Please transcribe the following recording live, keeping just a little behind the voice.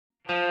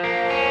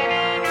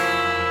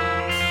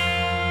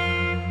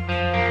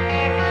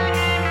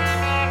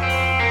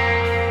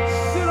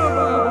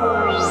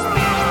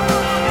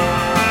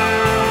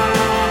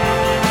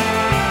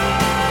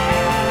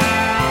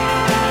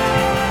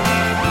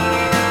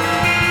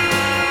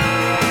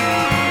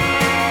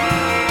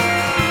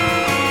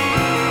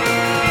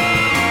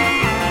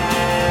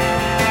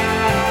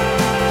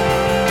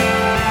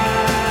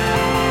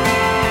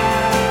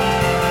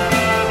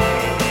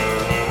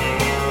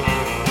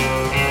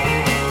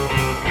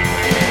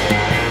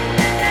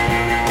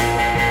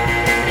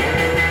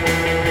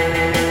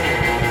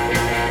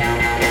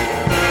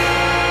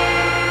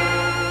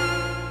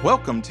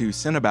welcome to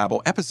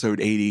Cinebabble, episode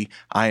 80.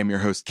 I am your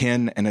host,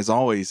 Ken, and as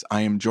always,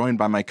 I am joined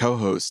by my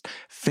co-host,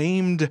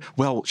 famed,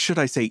 well, should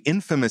I say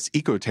infamous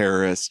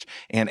eco-terrorist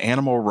and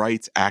animal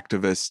rights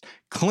activist,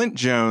 Clint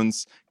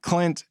Jones.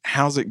 Clint,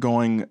 how's it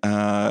going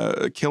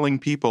killing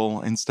people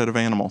instead of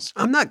animals?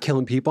 I'm not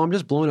killing people. I'm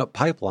just blowing up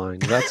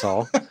pipelines. That's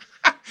all.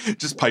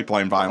 Just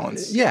pipeline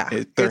violence. Yeah.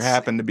 If there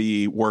happen to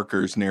be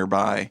workers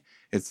nearby,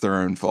 it's their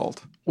own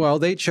fault. Well,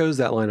 they chose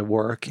that line of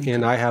work,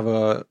 and I have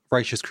a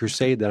righteous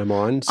crusade that I'm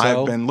on.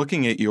 So I've been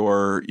looking at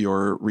your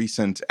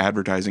recent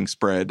advertising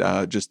spread,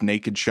 just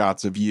naked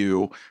shots of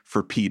you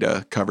for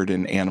PETA covered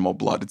in animal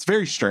blood. It's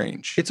very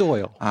strange. It's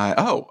oil.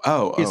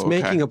 It's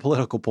making a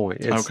political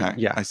point. Okay.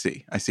 Yeah. I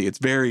see. It's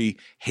very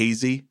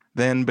hazy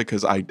then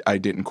because I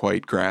didn't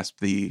quite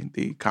grasp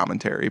the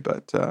commentary,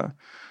 but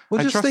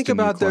well, just think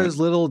about those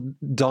little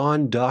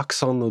dawn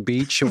ducks on the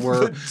beach, and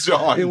we're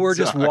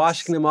just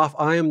washing them off.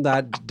 I am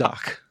that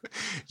duck.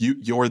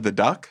 You're the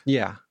duck?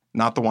 Yeah.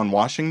 Not the one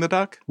washing the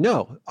duck?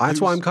 No,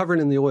 that's why I'm covered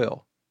in the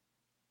oil.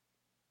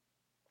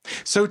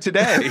 So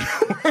today,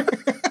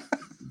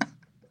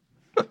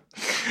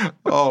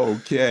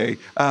 okay,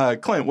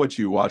 Clint, what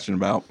you watching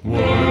about?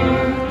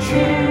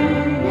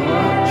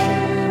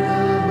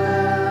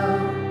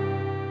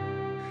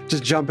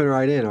 Just jumping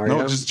right in, are you?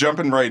 No, just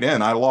jumping right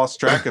in. I lost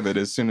track of it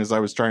as soon as I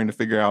was trying to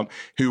figure out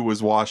who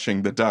was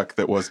washing the duck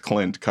that was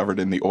Clint covered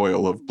in the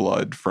oil of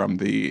blood from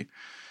the,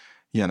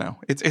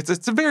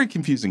 it's a very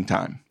confusing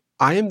time.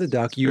 I am the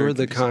duck. You are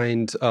the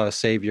kind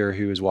savior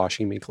who is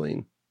washing me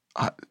clean.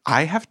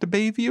 I have to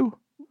bathe you?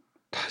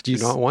 Do you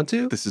not want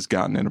to? This has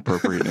gotten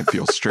inappropriate and it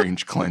feels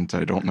strange, Clint.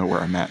 I don't know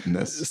where I'm at in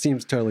this. It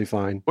seems totally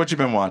fine. What you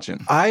been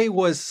watching? I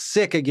was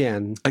sick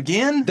again.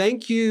 Again?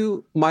 Thank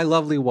you, my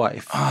lovely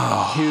wife,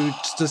 who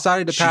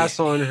decided to pass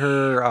on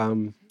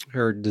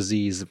her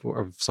disease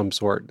of some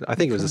sort. I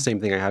think it was the same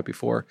thing I had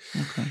before.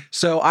 Okay.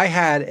 So I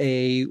had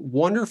a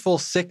wonderful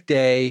sick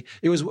day.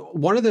 It was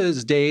one of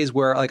those days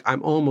where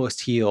I'm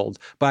almost healed,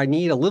 but I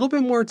need a little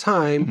bit more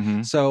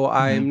time. So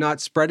I'm not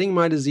spreading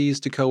my disease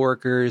to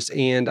coworkers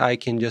and I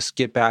can just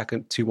get back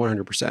to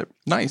 100%.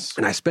 Nice.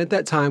 And I spent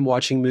that time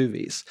watching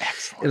movies.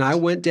 Excellent. And I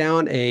went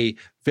down a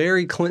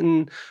very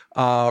Clinton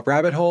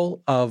rabbit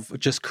hole of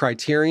just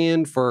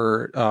Criterion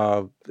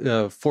for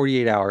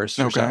 48 hours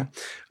or so.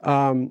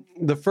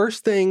 The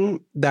first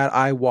thing that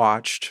I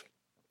watched,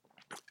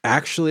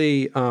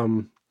 actually,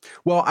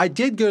 I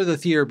did go to the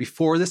theater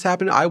before this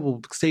happened. I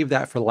will save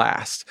that for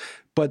last.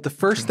 But the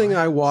first thing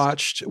I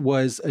watched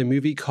was a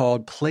movie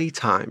called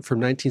Playtime from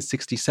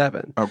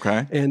 1967.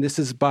 Okay. And this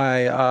is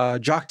by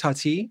Jacques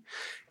Tati.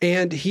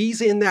 And he's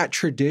in that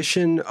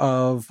tradition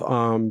of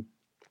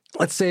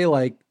let's say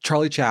like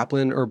Charlie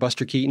Chaplin or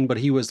Buster Keaton, but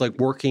he was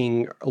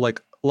working a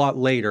lot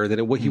later than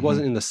he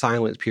wasn't in the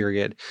silent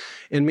period.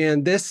 And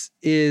man, this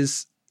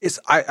is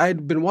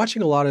I'd been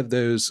watching a lot of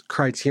those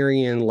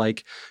Criterion,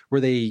 where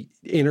they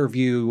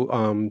interview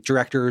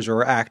directors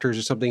or actors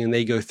or something, and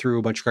they go through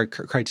a bunch of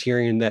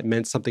Criterion that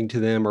meant something to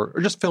them or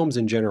just films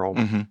in general.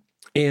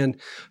 And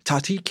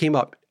Tati came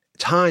up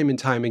time and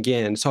time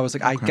again. So I was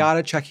like, I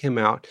gotta check him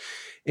out.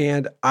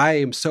 And I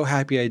am so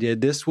happy I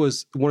did. This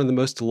was one of the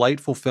most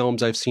delightful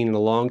films I've seen in a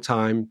long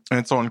time. And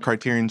it's on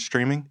Criterion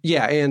streaming?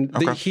 Yeah, and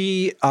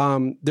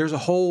there's a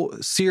whole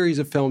series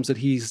of films that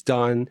he's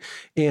done,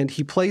 and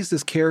he plays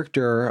this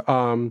character,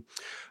 I'm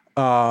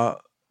going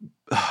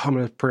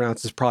to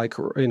pronounce this probably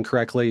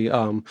incorrectly,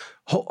 Holat.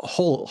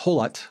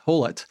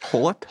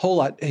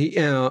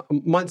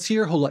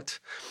 Monsieur Holat.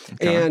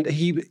 Okay. And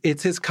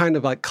it's his kind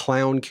of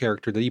clown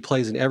character that he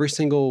plays in every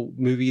single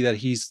movie that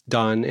he's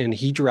done, and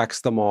he directs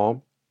them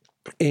all.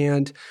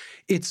 And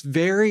it's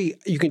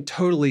you can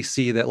totally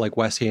see that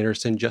Wes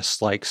Anderson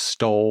just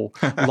stole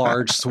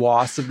large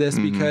swaths of this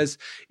because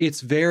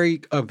it's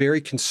a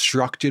very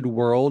constructed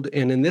world.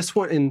 And in this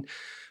one,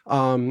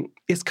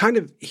 it's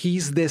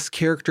he's this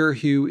character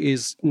who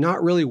is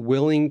not really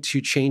willing to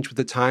change with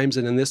the times.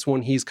 And in this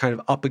one, he's kind of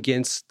up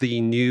against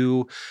the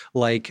new,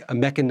 a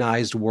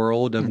mechanized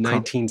world of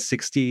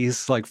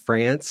 1960s,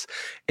 France.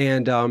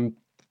 And,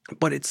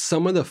 but it's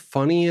some of the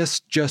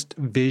funniest just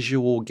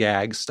visual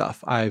gag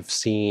stuff I've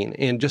seen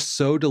and just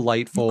so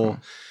delightful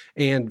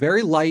and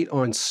very light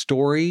on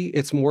story.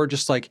 It's more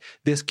just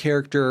this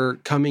character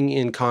coming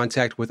in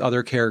contact with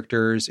other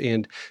characters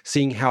and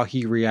seeing how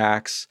he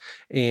reacts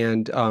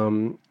and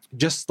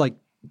just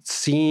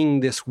seeing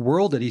this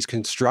world that he's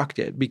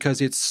constructed because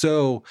it's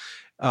so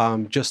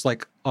just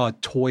like a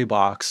toy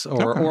box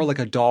or a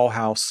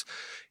dollhouse.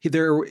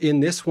 There in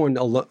this one,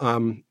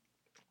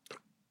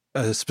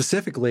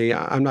 specifically,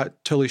 I'm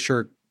not totally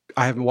sure.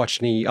 I haven't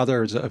watched any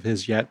others of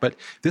his yet, but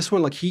this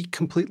one, he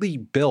completely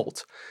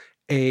built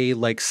a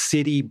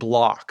city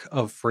block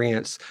of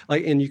France,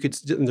 and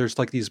there's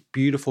these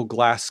beautiful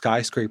glass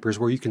skyscrapers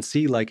where you can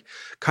see in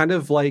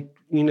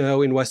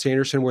Wes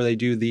Anderson where they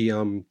do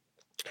the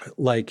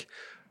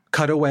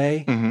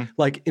cutaway,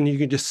 like, and you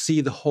can just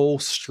see the whole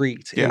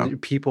street,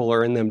 and people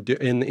are in them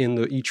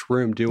each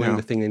room doing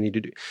the thing they need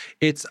to do.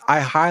 I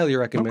highly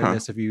recommend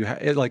this if you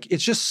like.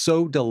 It's just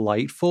so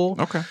delightful,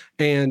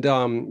 and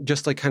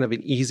just like kind of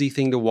an easy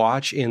thing to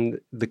watch, and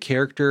the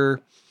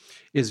character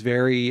is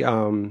very.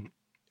 I'm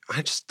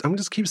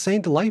just keep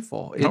saying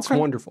delightful. It's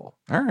wonderful.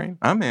 All right,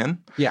 I'm in.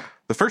 Yeah.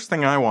 The first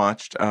thing I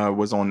watched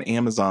was on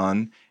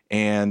Amazon.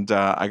 And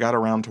I got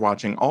around to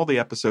watching all the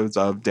episodes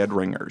of Dead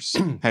Ringers.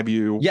 Have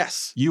you?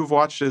 Yes. You've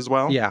watched it as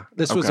well? Yeah.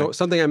 This was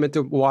something I meant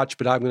to watch,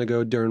 but I'm going to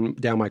go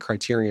down my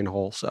Criterion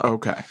hole. So.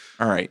 Okay.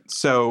 All right.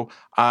 So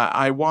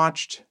I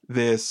watched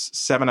this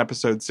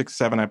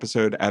 6-7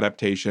 episode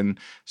adaptation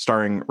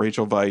starring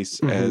Rachel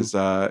Weisz as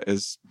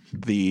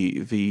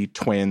the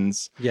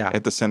twins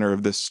at the center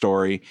of this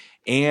story.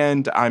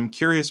 And I'm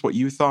curious what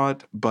you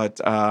thought,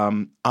 but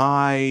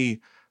I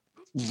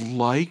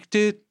liked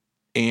it.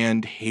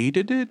 And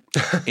hated it,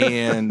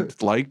 and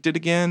liked it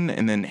again,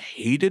 and then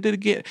hated it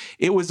again.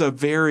 It was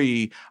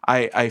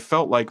I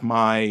felt like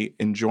my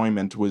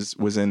enjoyment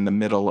was in the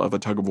middle of a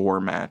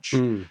tug-of-war match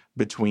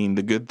between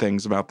the good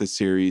things about this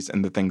series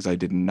and the things I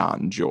did not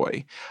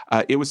enjoy.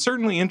 It was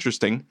certainly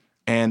interesting,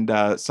 and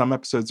some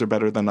episodes are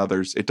better than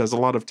others. It does a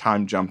lot of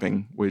time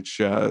jumping, which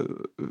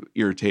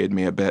irritated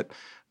me a bit.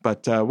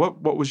 But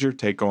what was your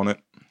take on it?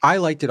 I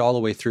liked it all the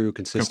way through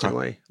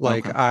consistently.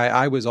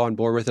 I was on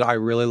board with it. I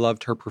really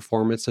loved her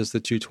performance as the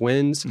two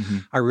twins.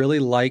 I really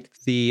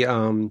liked the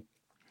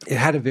it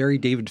had a very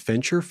David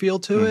Fincher feel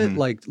to it,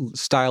 like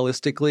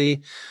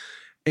stylistically.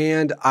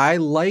 And I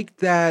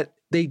liked that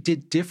they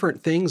did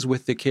different things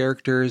with the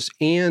characters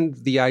and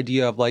the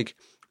idea of like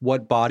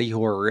what body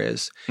horror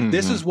is.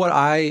 This is what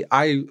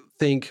I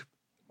think,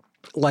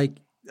 like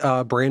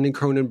Brandon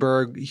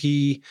Cronenberg,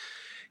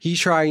 he's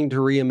trying to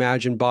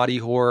reimagine body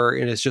horror,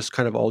 and it's just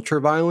kind of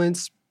ultra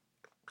violence.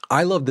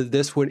 I love that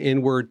this went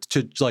inward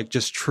to like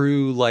just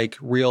true like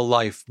real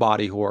life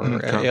body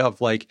horror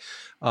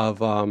of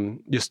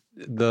just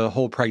the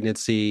whole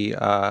pregnancy.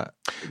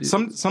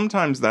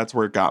 Sometimes that's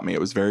where it got me. It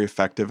was very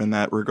effective in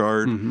that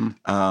regard.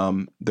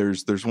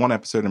 There's one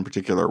episode in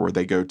particular where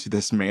they go to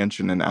this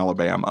mansion in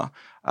Alabama.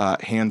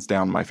 Hands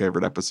down, my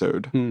favorite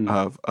episode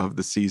of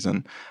the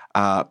season.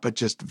 But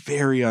just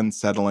very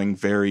unsettling,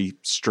 very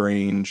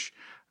strange.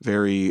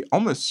 Very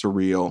almost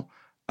surreal.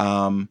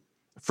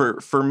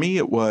 For me,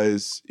 it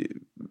was.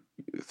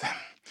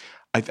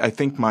 I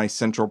think my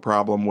central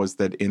problem was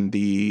that in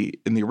the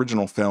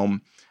original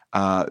film,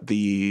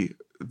 the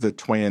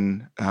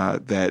twin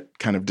that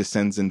kind of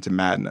descends into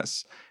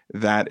madness,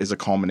 that is a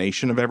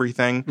culmination of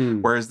everything.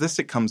 Whereas this,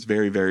 it comes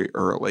very, very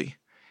early,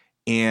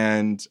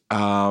 and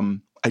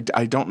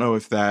I don't know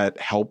if that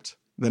helped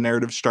the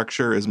narrative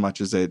structure as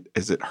much as it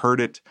hurt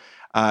it.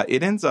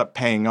 It ends up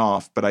paying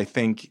off, but I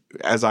think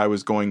as I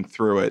was going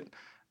through it,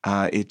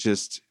 I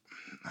just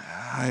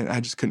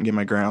couldn't get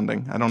my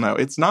grounding. I don't know.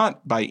 It's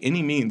not by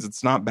any means,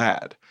 it's not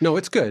bad. No,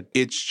 it's good.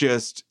 It's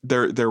just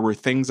there were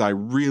things I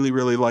really,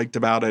 really liked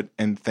about it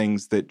and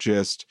things that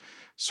just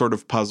sort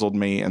of puzzled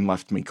me and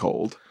left me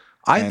cold.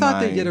 I thought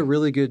they did a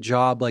really good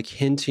job like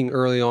hinting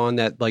early on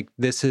that like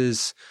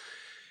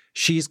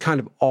she's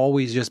kind of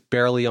always just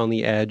barely on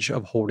the edge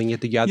of holding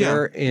it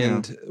together.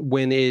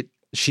 When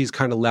she's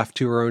kind of left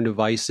to her own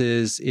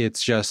devices,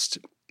 it's just,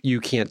 you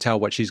can't tell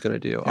what she's going to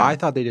do. I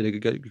thought they did a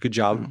good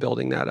job of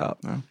building that up.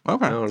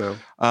 Okay. I don't know.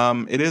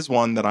 It is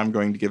one that I'm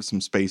going to give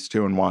some space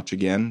to and watch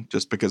again,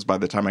 just because by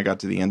the time I got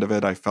to the end of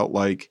it, I felt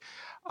like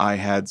I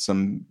had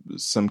some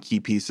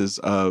key pieces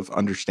of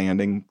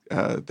understanding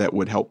that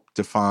would help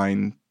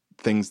define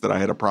things that I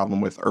had a problem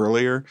with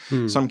earlier.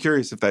 So I'm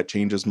curious if that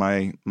changes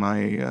my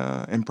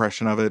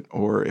impression of it,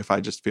 or if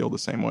I just feel the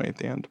same way at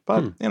the end.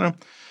 But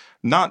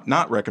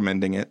not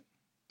recommending it.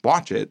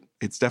 Watch it.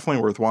 It's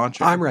definitely worth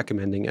watching. I'm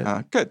recommending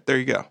it. Good. There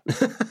you go.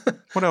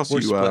 What else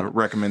are you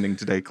recommending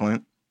today,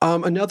 Clint?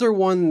 Another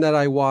one that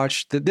I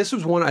watched, this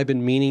was one I've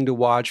been meaning to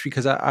watch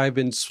because I've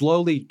been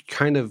slowly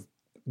kind of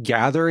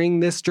gathering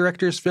this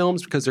director's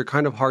films because they're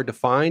kind of hard to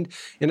find.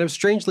 And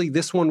strangely,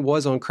 this one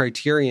was on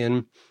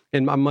Criterion,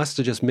 and I must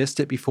have just missed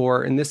it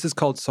before. And this is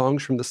called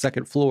Songs from the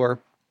Second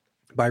Floor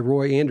by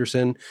Roy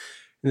Andersson.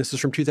 And this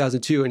is from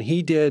 2002. And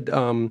he did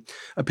A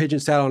Pigeon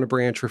Sat on a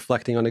Branch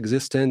reflecting on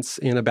existence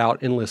and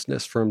about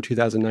endlessness from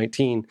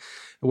 2019,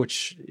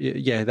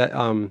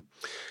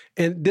 and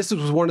this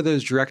was one of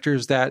those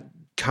directors that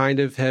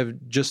kind of have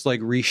just like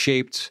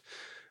reshaped,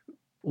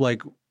 he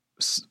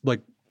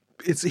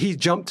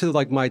jumped to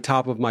like my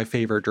top of my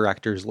favorite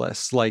directors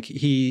list. Like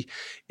you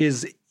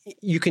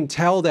can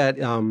tell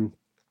that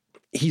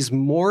he's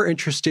more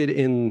interested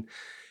in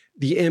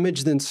the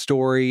image than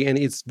story, and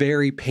it's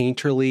very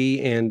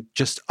painterly and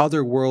just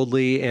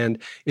otherworldly, and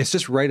it's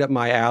just right up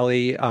my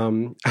alley.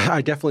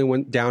 I definitely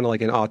went down to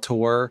like an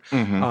auteur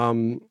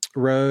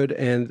road,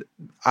 and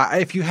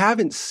if you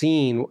haven't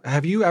seen,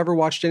 have you ever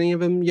watched any of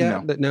them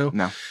yet?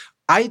 No.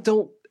 I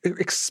don't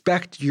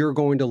expect you're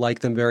going to like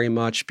them very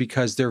much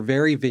because they're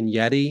very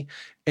vignette-y,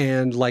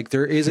 and like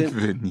there isn't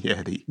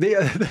vignette-y.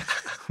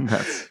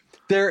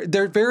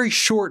 they're very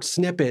short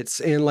snippets,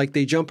 and like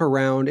they jump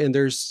around, and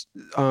there's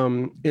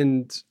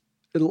and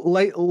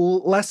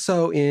less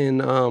so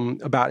in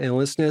about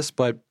endlessness,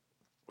 but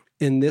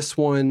in this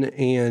one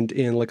and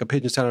in like a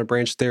Pigeon Sound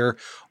Branch, there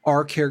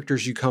are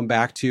characters you come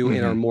back to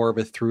and are more of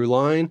a through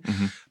line,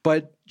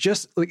 but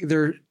just like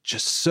they're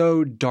just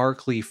so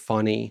darkly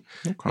funny,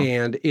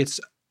 and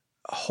it's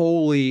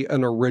wholly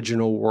an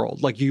original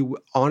world. Like you'll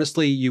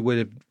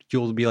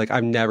be like,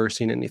 I've never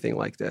seen anything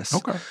like this.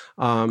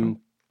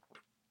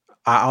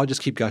 I'll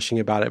just keep gushing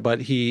about it,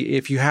 but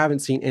if you haven't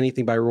seen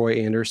anything by Roy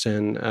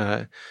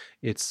Anderson,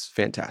 it's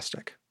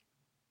fantastic.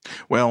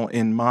 Well,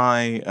 in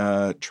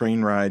my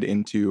train ride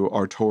into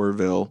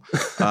Arturville,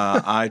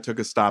 I took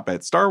a stop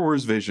at Star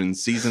Wars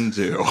Visions Season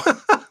 2.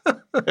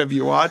 Have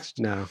you watched?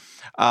 No.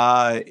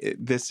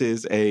 This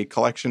is a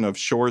collection of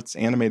shorts,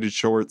 animated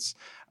shorts,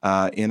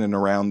 in and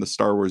around the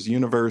Star Wars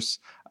universe.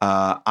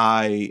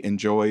 I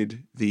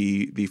enjoyed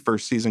the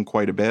first season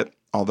quite a bit,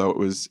 although it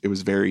was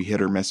very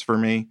hit or miss for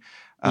me.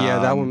 Yeah,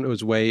 that one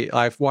was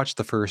I've watched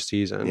the first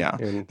season. Yeah.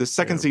 And, the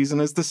second season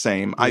is the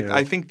same. Yeah.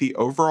 I think the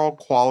overall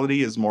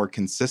quality is more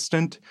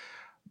consistent,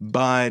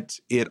 but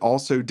it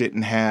also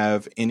didn't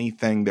have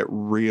anything that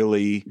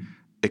really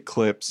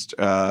eclipsed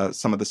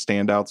some of the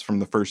standouts from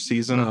the first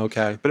season. Oh,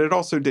 okay. But it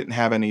also didn't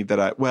have any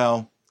that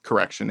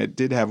correction. It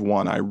did have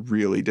one I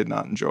really did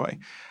not enjoy.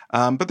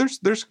 But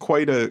there's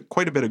quite a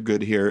bit of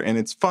good here, and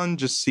it's fun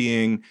just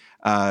seeing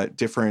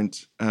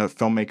different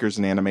filmmakers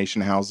and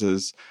animation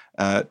houses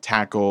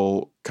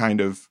tackle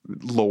kind of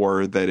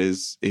lore that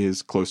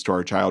is close to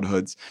our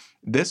childhoods.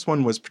 This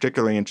one was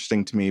particularly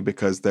interesting to me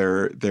because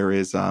there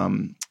is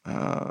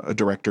a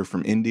director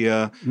from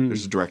India.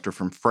 There's a director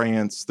from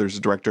France. There's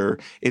a director.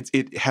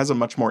 It has a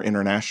much more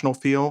international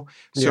feel.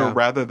 So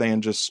rather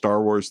than just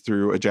Star Wars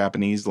through a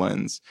Japanese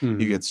lens,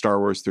 you get Star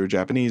Wars through a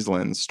Japanese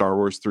lens, Star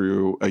Wars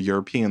through a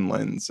European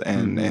lens,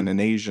 and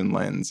an Asian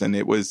lens. And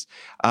it was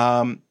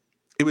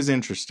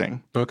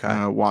interesting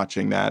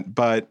watching that.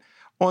 But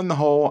on the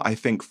whole, I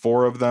think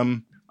 4 of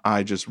them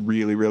I just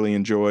really, really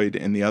enjoyed,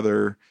 and the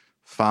other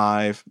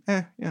 5,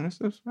 it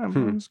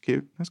was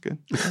cute. That's good.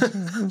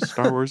 It was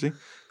Star Warsy.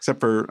 Except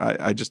for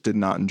I just did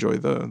not enjoy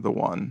the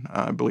one.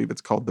 I believe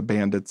it's called The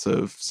Bandits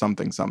of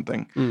something.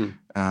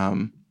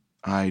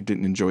 I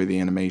didn't enjoy the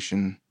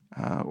animation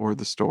or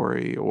the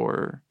story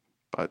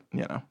but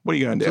what are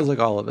you going to do? Feels like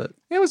all of it.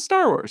 It was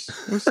Star Wars.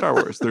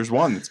 There's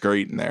one that's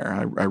great in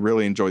there. I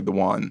really enjoyed the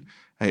one.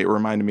 It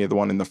reminded me of the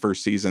one in the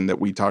first season that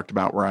we talked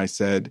about where I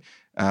said,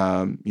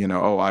 I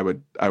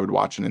would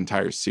watch an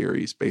entire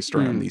series based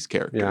around these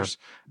characters.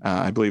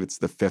 Yeah. I believe it's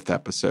the 5th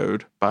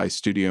episode by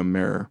Studio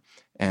Mirror,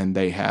 and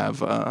they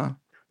have a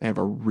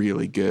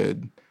really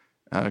good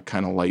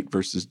kind of light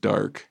versus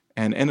dark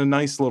and a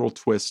nice little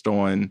twist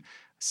on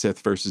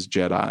Sith versus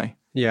Jedi.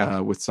 Yeah,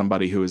 with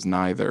somebody who is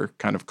neither,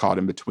 kind of caught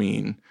in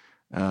between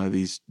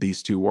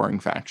these two warring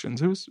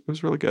factions. It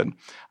was really good.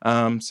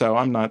 So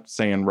I'm not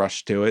saying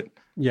rush to it.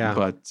 Yeah,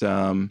 but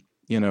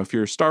if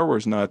you're Star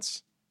Wars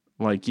nuts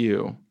like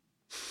you,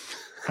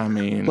 I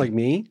mean, like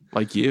me,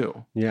 like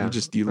you, yeah,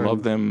 you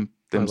love them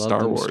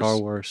Star Wars. Star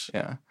Wars,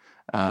 yeah.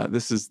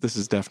 This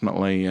is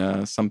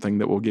definitely something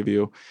that will give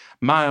you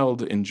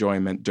mild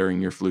enjoyment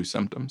during your flu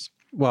symptoms.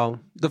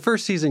 Well, the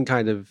first season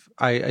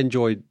I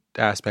enjoyed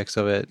aspects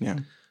of it. Yeah.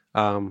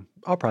 I'll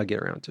probably get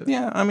around to it.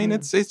 Yeah, I mean,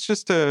 it's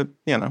just when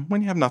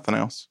you have nothing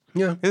else.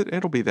 Yeah.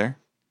 It'll be there.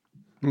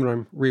 When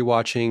I'm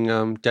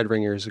rewatching Dead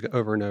Ringers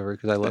over and over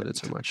because I loved it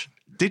so much.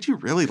 Did you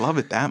really love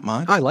it that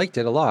much? I liked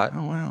it a lot.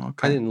 Oh, wow.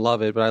 Okay. I didn't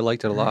love it, but I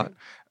liked it a lot.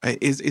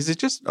 Is it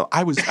just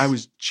I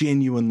was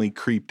genuinely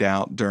creeped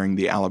out during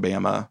the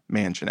Alabama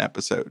Mansion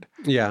episode.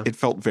 Yeah. It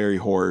felt very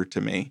horror to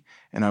me,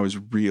 and I was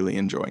really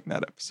enjoying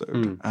that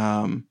episode.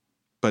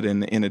 But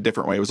in a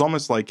different way. It was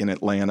almost like in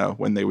Atlanta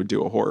when they would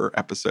do a horror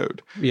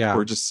episode. Yeah.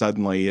 Where just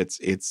suddenly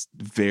it's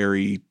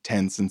very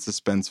tense and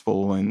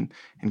suspenseful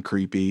and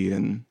creepy,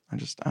 and I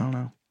don't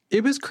know.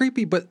 It was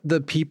creepy, but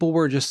the people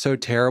were just so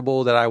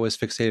terrible that I was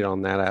fixated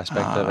on that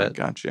aspect of it.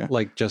 Gotcha.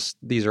 Like, just,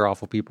 these are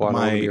awful people. I don't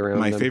want to be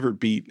around them. My favorite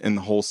beat in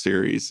the whole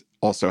series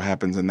also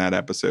happens in that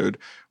episode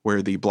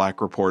where the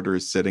black reporter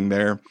is sitting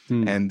there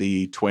and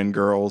the twin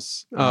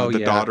girls,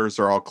 daughters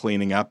are all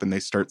cleaning up and they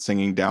start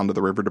singing Down to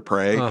the River to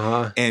Pray.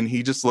 And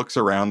he just looks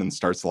around and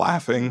starts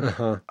laughing.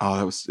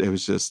 Oh, it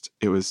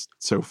was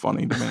so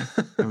funny to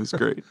me. It was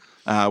great.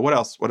 What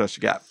else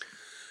you got?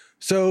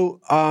 So,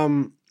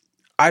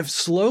 I've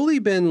slowly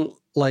been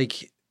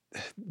like,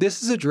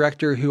 this is a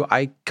director who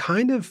I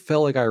kind of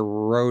felt like I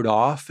wrote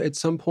off at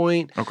some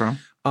point. Okay.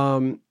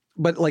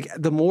 But like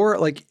the more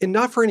like, and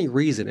not for any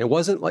reason, it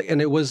wasn't like,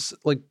 and it was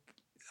like,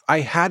 I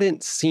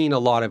hadn't seen a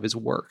lot of his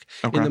work.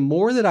 Okay. And the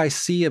more that I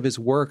see of his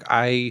work,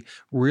 I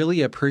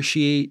really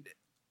appreciate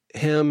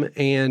him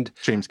and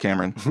James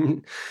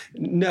Cameron.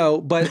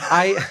 No, but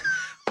I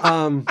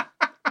am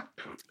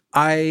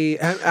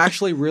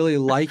actually really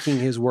liking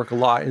his work a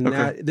lot. And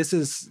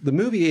the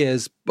movie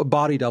is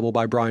Body Double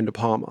by Brian De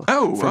Palma.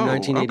 From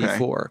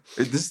 1984.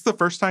 Okay. This is the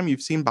first time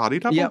you've seen Body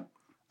Double? Yep.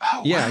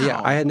 Oh,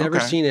 Yeah. I had never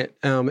Okay. seen it.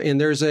 And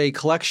there's a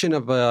collection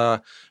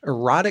of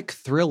erotic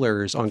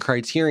thrillers on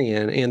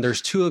Criterion, and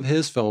there's 2 of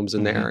his films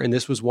in there, and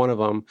this was one of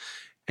them.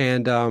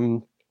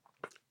 And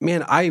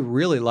man, I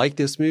really like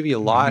this movie a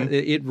lot.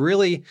 It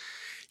really,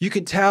 you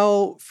can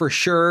tell for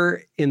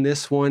sure in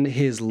this one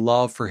his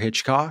love for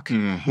Hitchcock,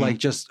 like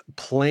just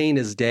plain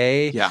as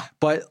day. Yeah.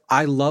 But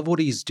I love what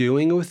he's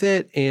doing with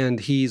it, and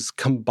he's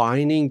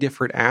combining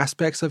different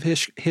aspects of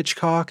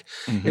Hitchcock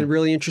in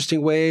really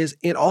interesting ways,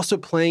 and also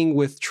playing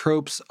with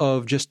tropes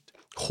of just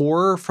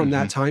horror from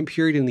that time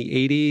period in the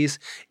 80s,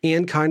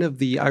 and kind of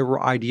the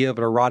idea of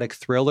an erotic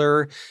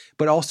thriller,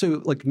 but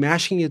also like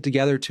mashing it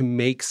together to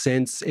make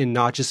sense and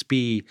not just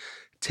be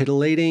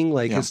titillating.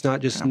 Like it's not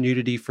just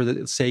nudity for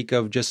the sake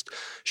of just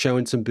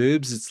showing some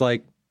boobs. It's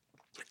like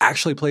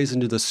actually plays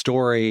into the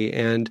story.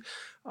 And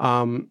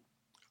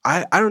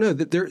I don't know,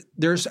 that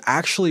there's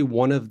actually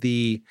one of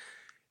the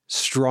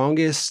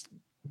strongest,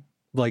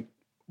 like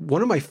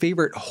one of my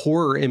favorite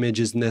horror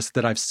images in this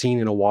that I've seen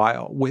in a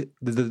while, with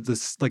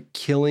this like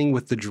killing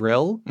with the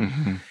drill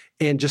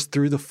and just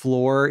through the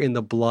floor in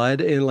the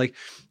blood. And like,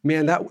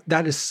 man,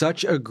 that is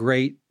such a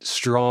great,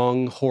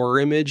 strong horror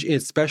image,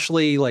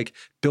 especially like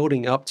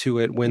building up to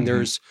it when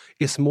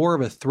it's more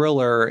of a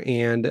thriller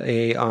and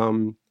a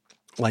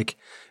like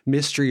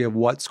mystery of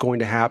what's going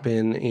to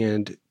happen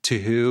and to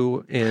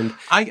who. And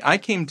I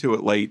came to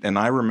it late, and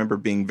I remember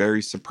being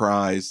very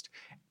surprised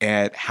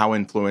at how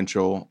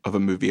influential of a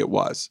movie it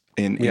was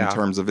in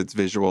terms of its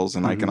visuals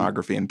and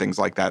iconography and things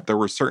like that. There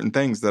were certain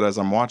things that as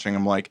I'm watching,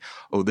 I'm like,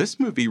 oh, this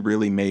movie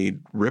really made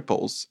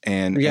ripples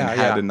and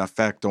had an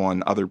effect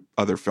on other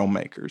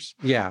filmmakers.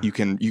 Yeah. You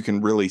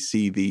can really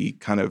see the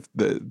kind of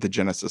the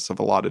genesis of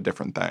a lot of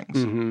different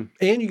things.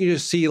 And you can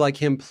just see like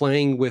him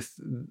playing with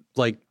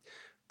like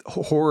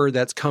horror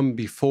that's come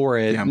before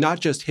it, not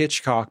just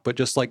Hitchcock, but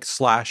just like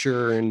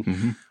slasher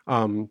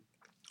and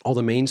all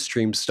the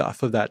mainstream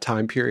stuff of that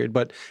time period.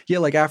 But yeah,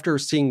 like after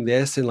seeing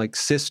this and like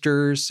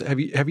Sisters, have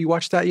you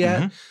watched that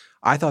yet?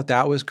 I thought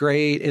that was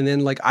great. And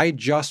then like I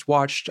just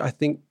watched, I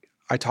think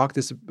I talked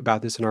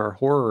about this in our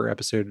horror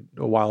episode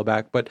a while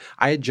back, but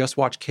I had just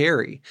watched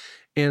Carrie,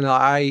 and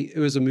it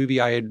was a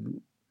movie I had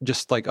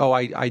just like, oh,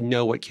 I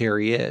know what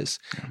Carrie is.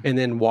 And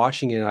then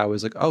watching it, I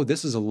was like, oh,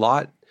 this is a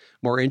lot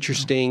more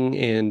interesting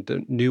and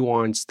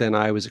nuanced than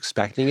I was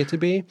expecting it to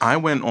be. I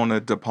went on a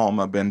De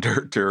Palma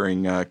bender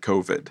during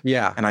COVID.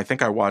 Yeah. And I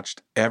think I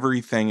watched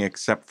everything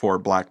except for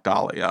Black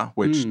Dahlia,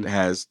 which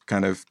has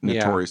kind of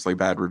notoriously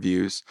bad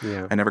reviews.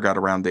 Yeah. I never got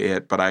around to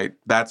it, but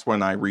that's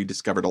when I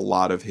rediscovered a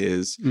lot of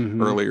his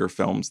earlier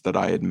films that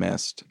I had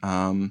missed.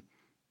 And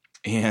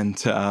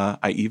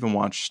I even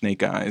watched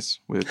Snake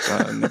Eyes with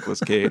Nicolas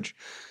Cage.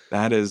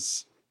 That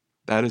is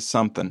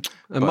something.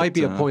 It might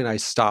be a point I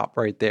stop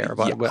right there.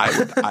 But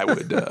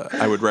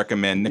I would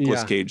recommend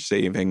Nicolas Cage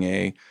saving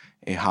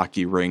a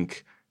hockey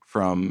rink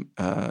from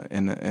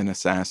an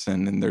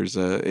assassin, and there's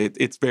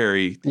it's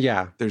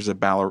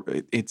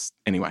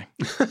anyway.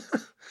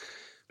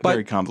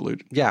 Very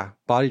convoluted. Yeah,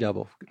 Body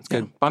Double. It's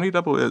good. Yeah, Body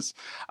Double is.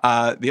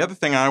 The other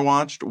thing I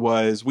watched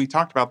was, we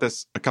talked about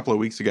this a couple of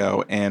weeks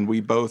ago, and we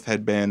both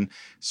had been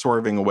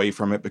swerving away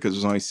from it because it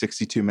was only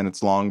 62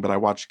 minutes long, but I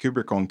watched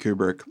Kubrick on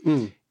Kubrick.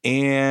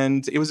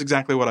 And it was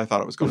exactly what I thought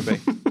it was going to be.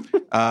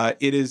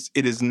 It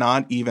is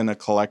not even a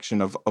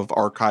collection of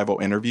archival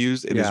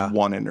interviews. It is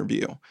one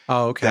interview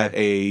that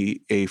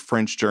a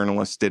French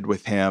journalist did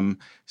with him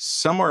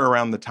somewhere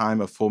around the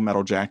time of Full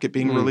Metal Jacket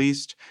being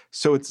released.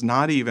 So it's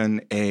not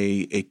even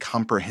a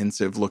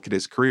comprehensive look at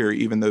his career,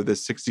 even though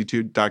this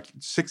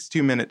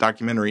 62-minute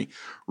documentary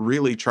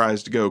really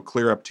tries to go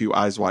clear up to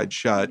Eyes Wide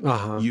Shut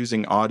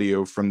using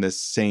audio from this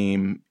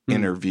same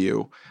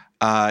interview.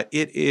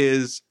 It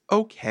is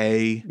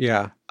okay.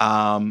 Yeah.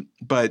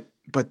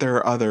 But there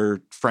are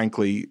other,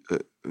 frankly,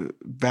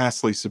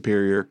 vastly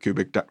superior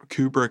Kubrick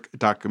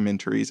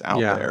documentaries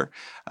out there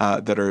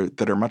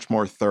that are much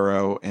more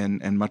thorough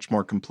and much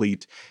more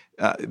complete.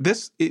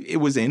 It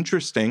was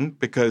interesting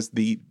because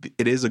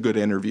it is a good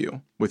interview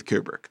with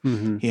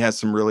Kubrick. He has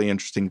some really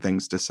interesting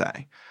things to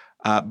say.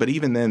 But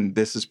even then,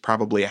 this is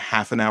probably a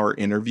half an hour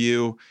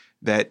interview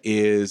that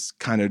is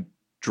kind of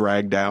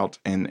dragged out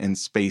and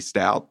spaced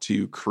out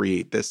to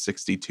create this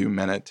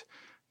 62-minute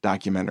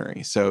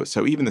documentary. So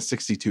even the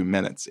 62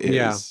 minutes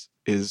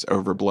is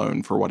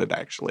overblown for what it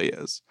actually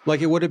is.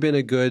 Like it would have been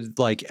a good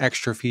like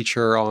extra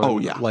feature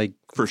on like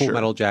Full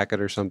Metal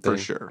Jacket or something. For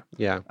sure.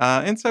 Yeah.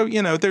 And so,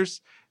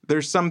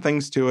 there's some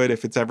things to it.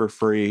 If it's ever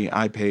free,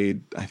 I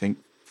paid, I think,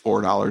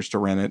 $4 to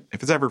rent it.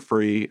 If it's ever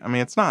free, I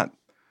mean, it's not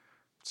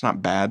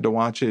bad to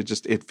watch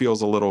it. It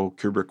feels a little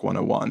Kubrick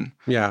 101.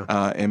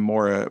 Yeah. And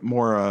more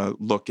a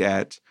look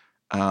at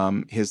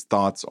his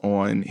thoughts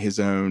on his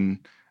own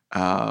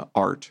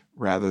art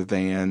rather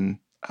than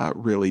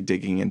really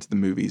digging into the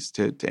movies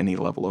to any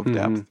level of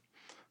depth.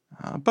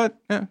 But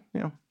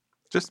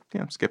just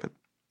skip it.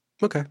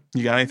 Okay.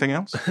 You got anything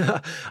else?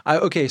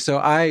 Okay. So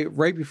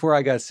right before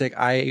I got sick,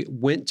 I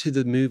went to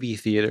the movie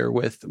theater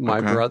with my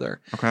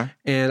brother. Okay.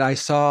 And I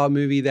saw a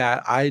movie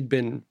that I'd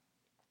been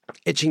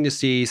itching to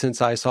see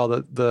since I saw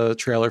the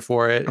trailer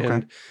for it. Okay.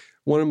 And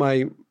one of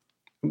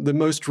the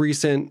most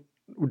recent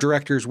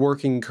directors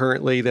working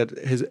currently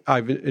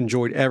I've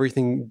enjoyed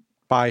everything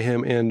by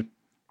him. And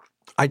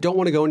I don't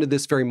want to go into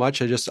this very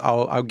much.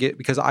 I'll get,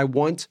 because I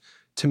want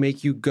to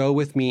make you go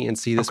with me and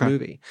see this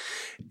movie.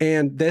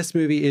 And this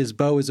movie is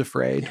Beau is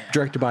Afraid,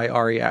 directed by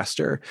Ari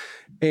Aster.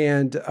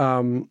 And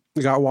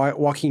we got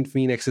Joaquin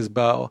Phoenix as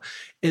Beau.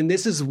 And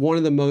this is one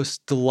of the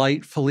most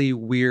delightfully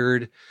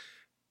weird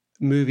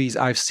movies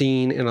I've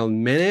seen in a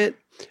minute.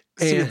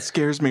 See, it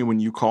scares me when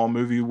you call a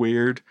movie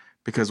weird,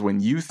 because when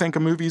you think a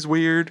movie's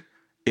weird,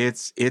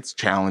 it's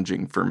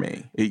challenging for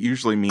me. It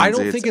usually means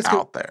it's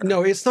out there.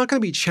 No, it's not going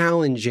to be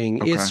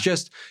challenging. Okay. It's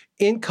just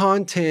in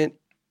content,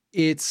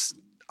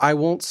 I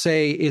won't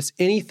say it's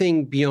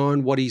anything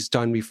beyond what he's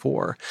done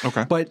before.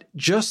 Okay. But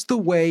just the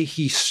way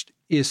he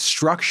is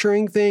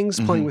structuring things,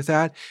 playing with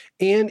that,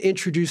 and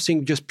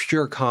introducing just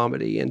pure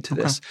comedy into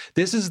this.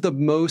 This is the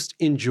most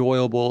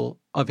enjoyable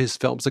of his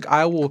films.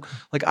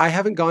 I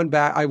haven't gone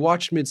back. I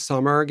watched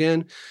Midsommar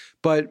again,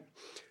 but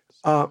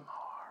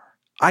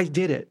I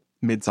did it.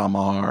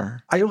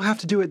 Midsommar. I don't have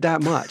to do it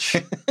that much.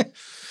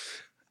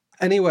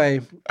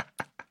 Anyway,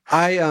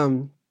 I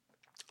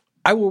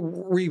will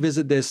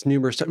revisit this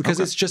numerous times because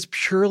it's just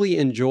purely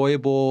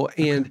enjoyable.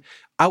 And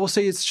I will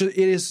say it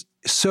is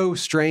so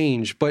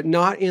strange, but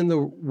not in the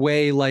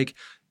way like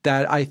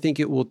that I think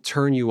it will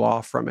turn you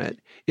off from it.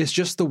 It's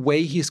just the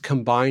way he's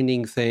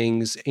combining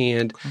things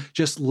and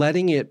just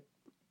letting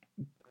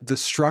the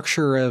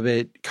structure of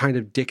it kind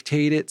of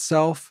dictate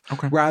itself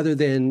rather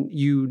than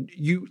you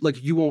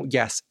won't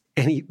guess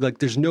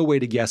there's no way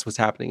to guess what's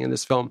happening in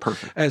this film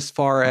as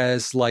far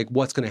as like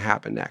what's going to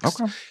happen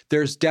next.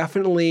 There's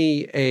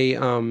definitely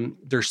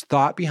there's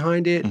thought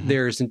behind it.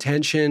 There's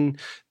intention.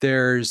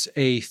 There's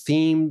a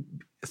theme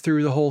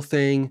through the whole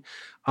thing.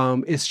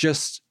 It's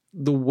just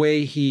the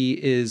way he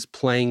is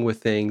playing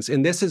with things.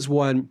 And this is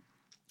one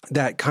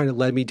that kind of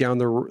led me down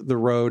the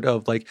road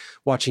of like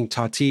watching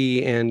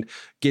Tati and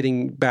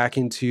getting back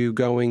into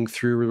going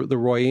through the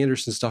Roy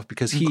Anderson stuff,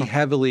 because he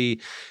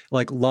heavily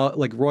like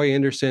Roy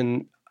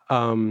Anderson,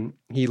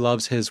 he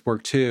loves his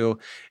work too.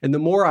 And the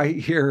more I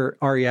hear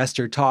Ari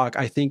Aster talk,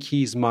 I think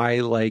he's my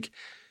like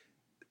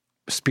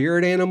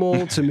spirit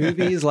animal to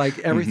movies. Like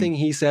everything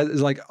he says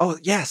is like, oh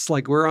yes,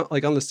 like we're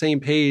like on the same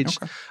page,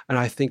 and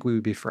I think we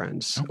would be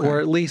friends, or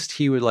at least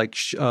he would like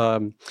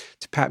to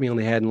pat me on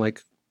the head and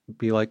like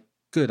be like,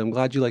 good, I'm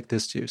glad you like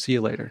this too. See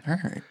you later. All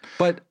right.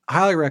 But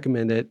highly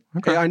recommend it.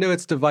 I know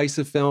it's a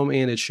divisive film,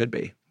 and it should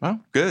be. Well,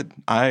 good.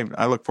 I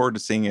look forward to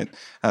seeing it.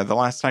 The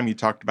last time you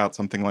talked about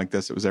something like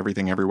this, it was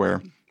Everything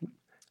Everywhere.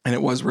 And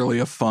it was really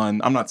a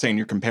fun, I'm not saying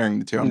you're comparing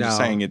the two. I'm just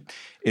saying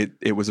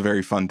it was a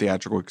very fun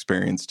theatrical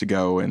experience to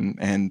go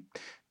and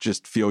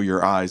just feel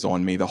your eyes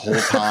on me the whole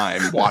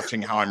time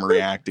watching how I'm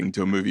reacting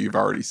to a movie you've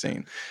already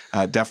seen.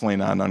 Definitely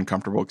not an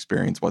uncomfortable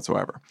experience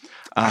whatsoever.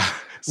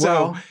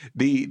 So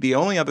the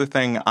only other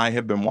thing I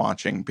have been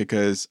watching,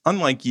 because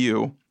unlike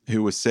you,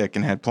 who was sick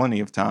and had plenty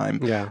of time,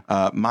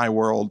 my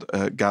world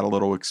got a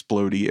little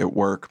explodey at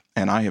work,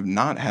 and I have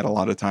not had a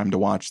lot of time to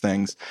watch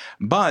things.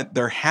 But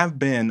there have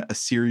been a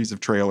series of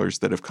trailers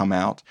that have come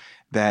out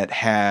that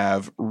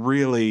have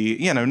really,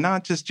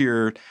 not just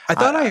your... I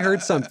thought I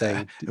heard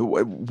something.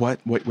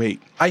 What?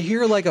 Wait. I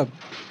hear like a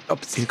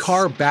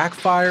car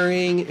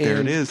backfiring. And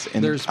there it is.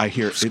 And there's I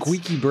hear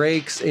squeaky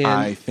brakes. And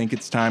I think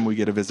it's time we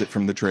get a visit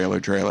from the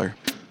trailer.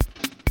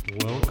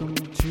 Welcome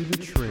to the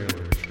trailer.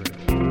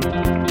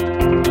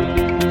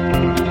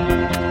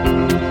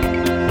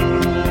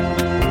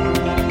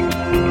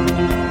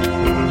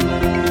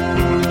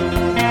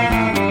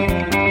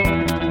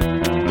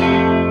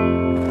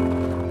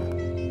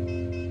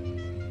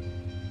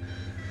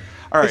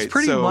 All right, it's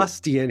pretty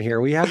musty in here.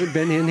 We haven't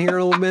been in here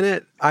in a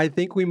minute. I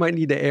think we might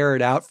need to air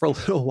it out for a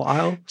little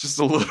while. Just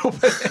a little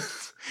bit.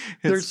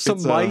 There's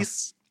some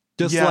mice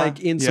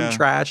in some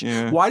trash.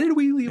 Yeah. Why did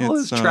we leave all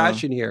this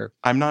trash in here?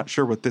 I'm not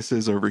sure what this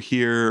is over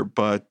here,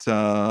 but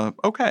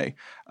okay.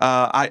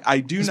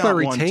 I do not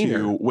want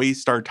to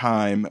waste our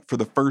time for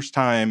the first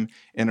time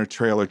in a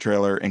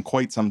trailer in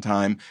quite some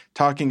time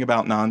talking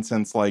about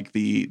nonsense like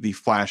the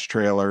Flash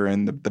trailer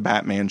and the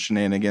Batman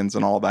shenanigans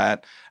and all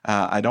that.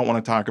 I don't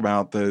want to talk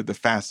about the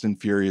Fast and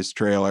Furious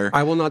trailer.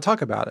 I will not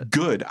talk about it.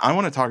 Good. I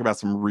want to talk about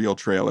some real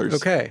trailers.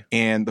 Okay.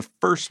 And the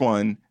first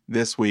one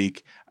this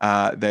week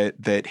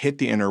that hit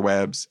the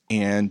interwebs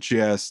and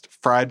just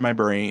fried my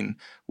brain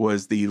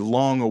was the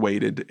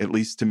long-awaited, at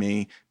least to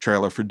me,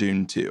 trailer for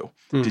Dune 2.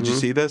 Did you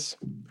see this?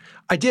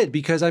 I did,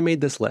 because I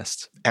made this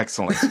list.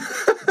 Excellent.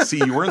 See,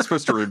 you weren't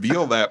supposed to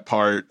reveal that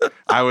part.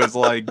 I was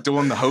like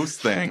doing the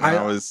host thing.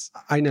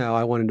 I know.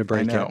 I wanted to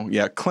break it.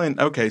 Yeah, Clint.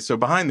 Okay, so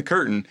behind the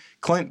curtain,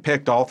 Clint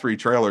picked all three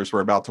trailers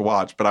we're about to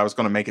watch, but I was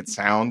going to make it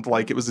sound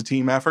like it was a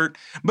team effort,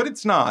 but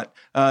it's not.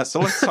 So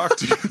let's talk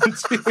to you.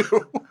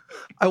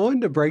 I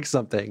wanted to break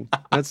something.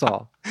 That's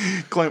all.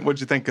 Clint, what'd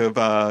you think of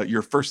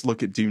your first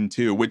look at Dune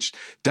 2, which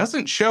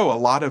doesn't show a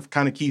lot of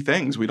kind of key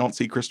things? We don't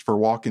see Christopher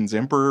Walken's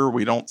Emperor.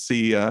 We don't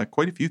see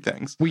quite a few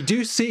things. We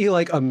do see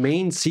like a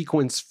main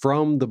sequence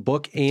from the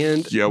book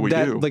and we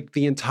do. Like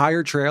the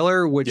entire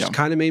trailer, which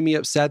kind of made me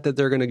upset that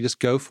they're going to just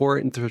go for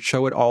it and to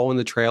show it all in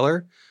the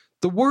trailer.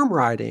 The worm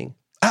riding.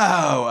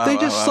 They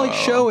just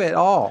show it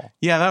all.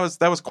 Yeah,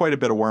 that was quite a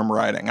bit of worm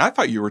riding. I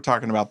thought you were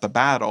talking about the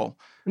battle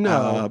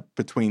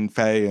between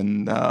Faye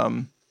and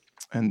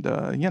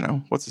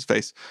what's his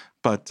face.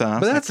 But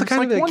that's like,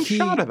 kind of one key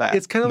shot of that.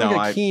 It's kind of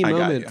like a key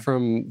moment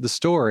from the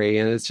story,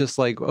 and it's just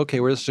like,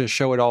 okay, we're just going to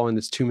show it all in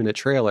this 2-minute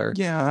trailer.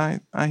 Yeah,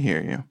 I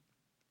hear you.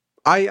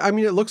 I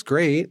mean, it looks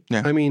great.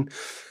 Yeah. I mean,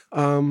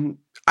 I'm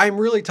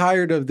really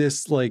tired of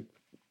this like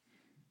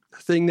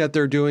thing that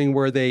they're doing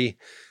where the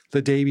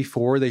day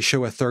before they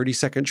show a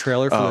 30-second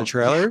trailer for the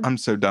trailer. I'm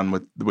so done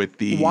with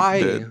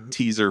the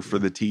teaser for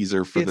the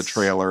teaser for the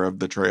trailer of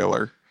the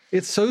trailer.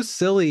 It's so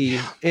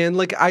silly. And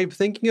like, I'm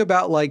thinking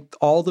about like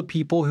all the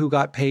people who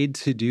got paid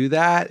to do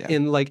that. Yeah.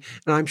 And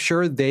I'm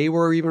sure they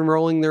were even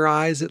rolling their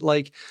eyes at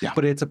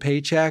but it's a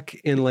paycheck.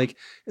 And like,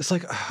 it's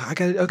like, I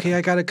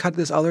got to cut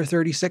this other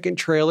 30-second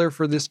trailer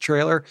for this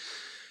trailer.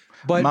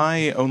 But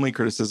my only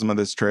criticism of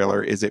this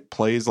trailer is it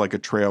plays like a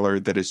trailer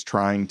that is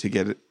trying to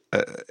get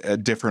a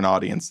different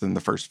audience than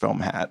the first film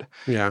had.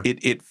 Yeah.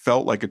 It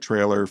felt like a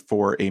trailer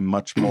for a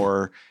much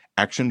more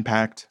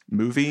action-packed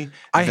movie.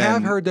 I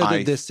have heard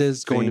that this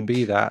is going to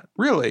be that.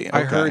 Really? Okay.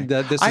 I heard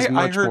that this is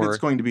much more... it's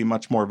going to be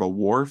much more of a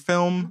war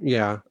film.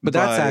 Yeah, but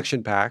that's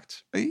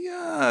action-packed.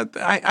 Yeah,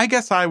 I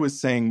guess I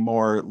was saying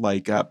more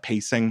like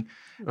pacing.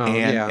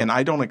 And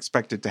I don't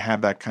expect it to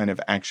have that kind of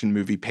action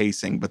movie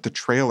pacing, but the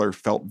trailer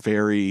felt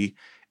very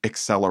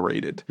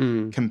accelerated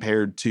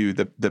compared to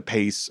the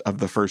pace of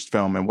the first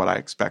film and what I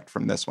expect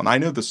from this one. I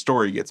know the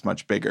story gets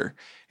much bigger,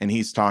 and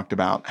he's talked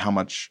about how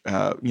much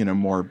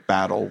more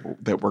battle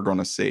that we're going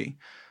to see.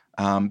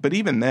 But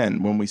even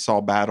then, when we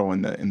saw battle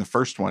in the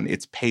first one,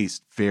 it's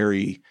paced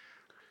very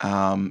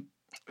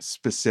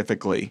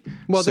specifically,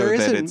 so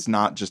that it's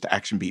not just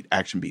action beat,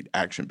 action beat,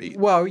 action beat.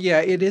 Well,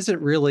 yeah, it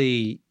isn't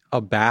really a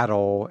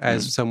battle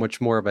as so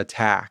much more of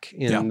attack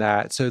in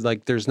that. So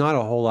like there's not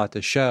a whole lot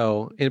to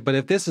show. But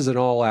if this is an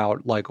all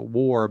out like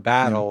war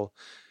battle,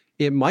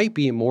 it might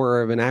be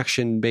more of an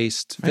action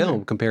based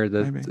film compared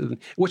to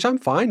which I'm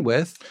fine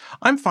with.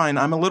 I'm fine.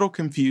 I'm a little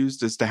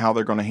confused as to how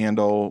they're going to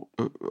handle.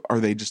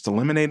 Are they just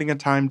eliminating a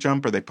time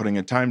jump? Are they putting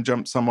a time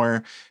jump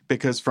somewhere?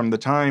 Because from the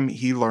time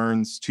he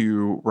learns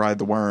to ride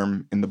the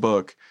worm in the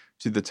book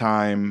to the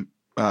time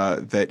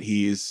that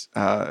he's,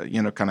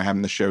 kind of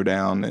having the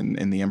showdown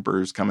and the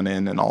Emperor's coming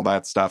in and all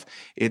that stuff.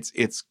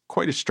 It's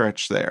quite a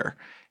stretch there.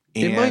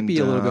 It might be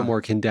a little bit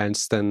more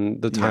condensed than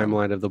the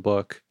timeline of the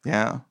book.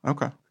 Yeah.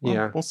 Okay.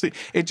 Well, we'll see.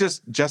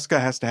 Jessica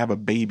has to have a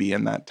baby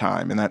in that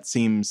time. And that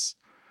seems,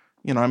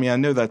 I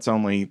know that's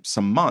only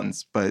some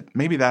months, but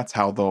maybe that's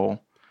how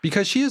they'll.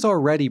 Because she is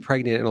already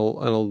pregnant.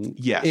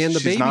 Yes, and the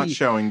she's baby, not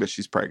showing, but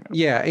she's pregnant.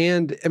 Yeah,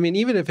 and I mean,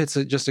 even if it's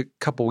just a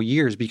couple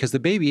years, because the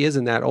baby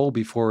isn't that old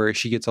before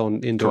she gets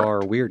into our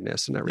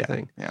weirdness and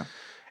everything. Yeah.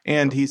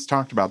 And he's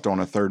talked about doing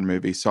a third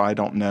movie, so I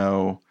don't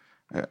know.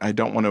 I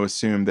don't want to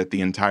assume that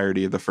the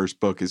entirety of the first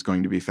book is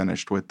going to be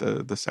finished with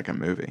the second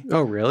movie.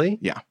 Oh, really?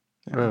 Yeah.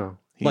 Oh,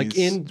 like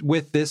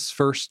with this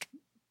first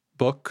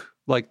book,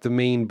 like the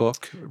main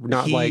book,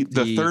 not like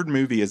the third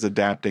movie is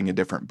adapting a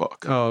different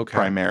book. Oh, okay.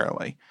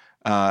 Primarily.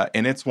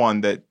 And it's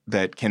one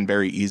that can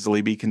very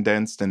easily be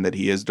condensed, and that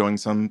he is doing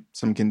some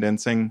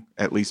condensing,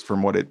 at least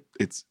from what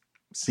it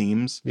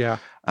seems. Yeah.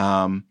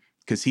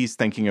 Because he's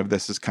thinking of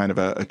this as kind of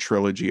a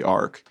trilogy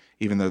arc,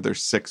 even though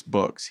there's 6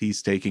 books.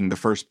 He's taking the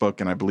first book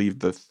and I believe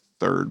the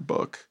third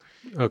book,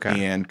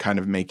 and kind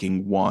of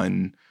making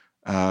one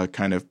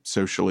kind of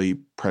socially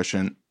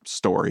prescient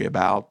story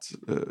about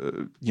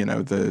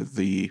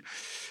the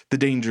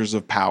dangers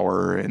of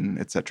power and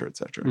et cetera, et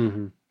cetera.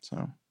 Mm-hmm.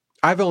 So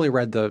I've only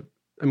read the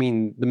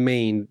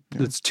main,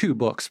 it's 2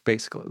 books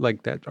basically,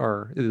 like that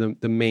are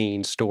the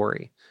main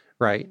story,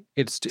 right?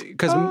 It's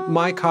because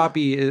my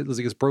copy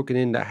is broken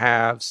into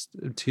halves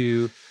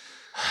to.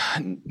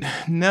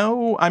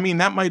 No, I mean,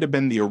 that might have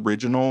been the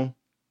original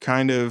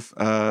kind of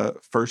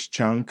first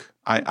chunk.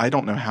 I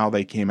don't know how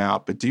they came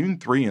out, but Dune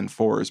 3 and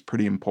 4 is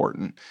pretty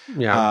important.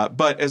 Yeah.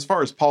 But as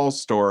far as Paul's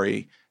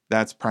story,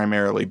 that's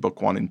primarily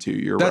book 1 and 2.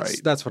 You're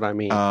right. That's what I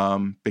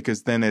mean.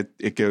 Because then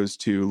it goes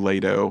to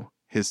Leto,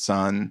 his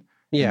son.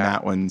 Yeah. And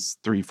that one's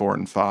 3, 4,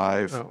 and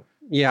 5. Oh.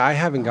 Yeah,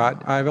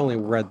 I've only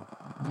read,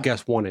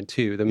 1 and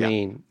 2, the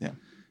main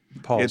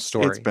Paul's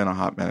story. It's been a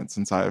hot minute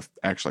since I've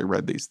actually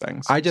read these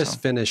things. I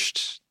just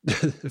finished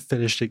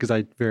it because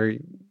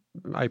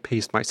I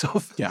paced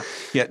myself. Yeah.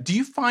 Yeah. Do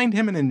you find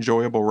him an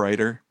enjoyable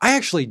writer? I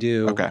actually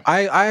do. Okay.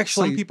 I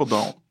actually. Some people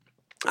don't.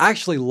 I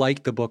actually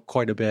like the book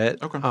quite a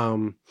bit.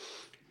 Okay.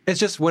 It's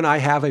just when I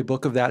have a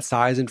book of that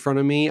size in front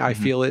of me, I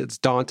feel it's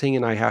daunting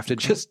and I have to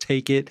just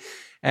take it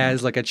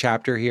as like a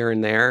chapter here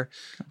and there.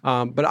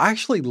 But I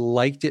actually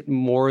liked it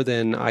more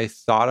than I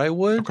thought I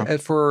would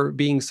for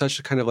being such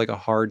a kind of like a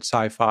hard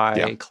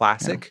sci-fi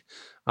classic.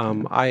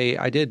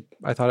 I did.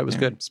 I thought it was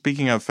good.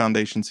 Speaking of,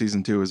 Foundation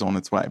Season 2 is on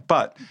its way,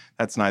 but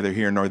that's neither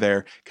here nor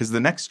there, because the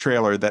next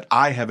trailer that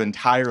I have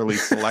entirely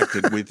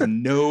selected with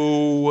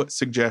no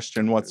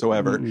suggestion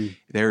whatsoever,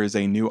 there is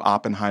a new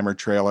Oppenheimer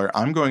trailer.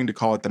 I'm going to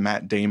call it the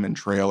Matt Damon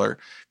trailer.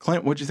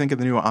 Clint, what'd you think of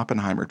the new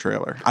Oppenheimer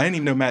trailer? I didn't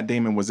even know Matt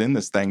Damon was in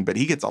this thing, but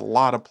he gets a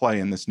lot of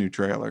play in this new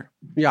trailer.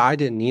 Yeah, I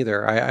didn't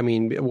either. I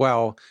mean,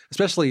 well,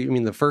 especially,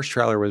 the first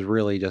trailer was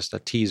really just a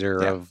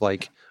teaser of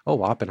like,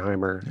 oh,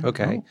 Oppenheimer.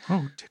 Okay.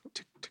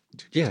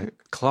 Yeah,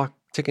 clock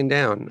ticking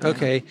down.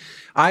 Okay.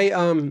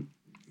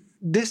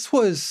 This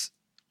was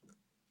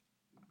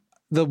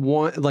the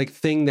one like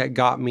thing that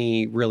got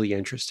me really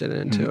interested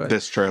into it.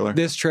 This trailer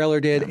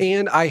did. Yeah.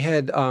 And I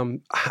had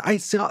I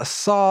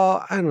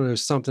saw I don't know,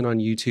 something on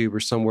YouTube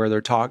or somewhere they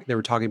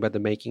were talking about the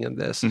making of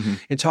this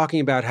and talking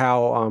about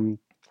how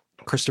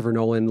Christopher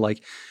Nolan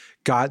like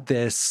got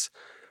this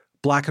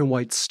black and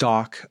white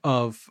stock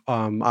of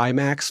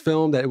IMAX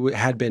film that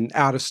had been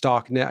out of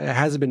stock. It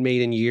hasn't been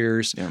made in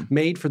years,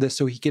 made for this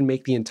so he can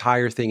make the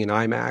entire thing in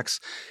IMAX.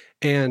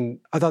 And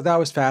I thought that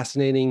was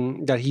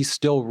fascinating that he's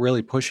still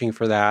really pushing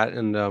for that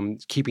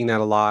and keeping that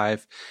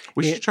alive.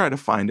 We should try to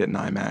find it in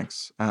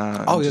IMAX.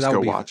 Just go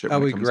watch it. That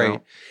would be great.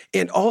 Out.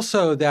 And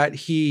also that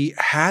he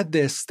had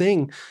this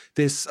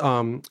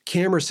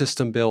camera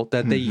system built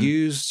that they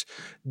used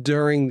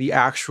during the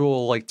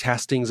actual like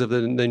testings of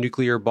the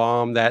nuclear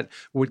bomb that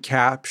would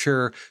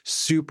capture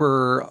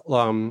super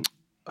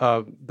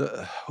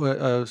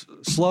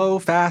slow,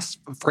 fast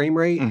frame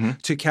rate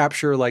to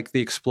capture like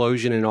the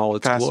explosion and all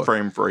its fast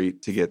frame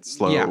rate to get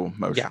slow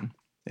motion.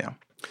 Yeah.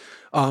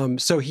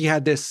 So he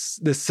had this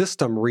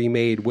system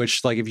remade,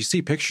 which like if you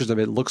see pictures of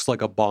it, looks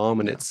like a bomb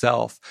in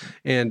itself.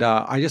 And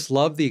I just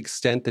love the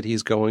extent that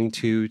he's going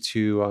to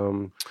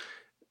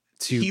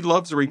he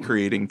loves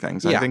recreating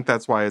things. I think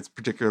that's why it's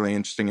particularly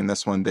interesting in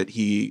this one that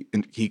he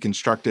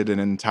constructed an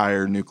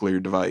entire nuclear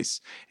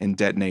device and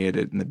detonated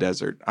it in the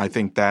desert. I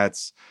think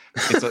it's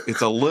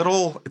a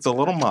little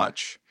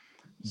much,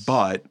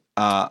 but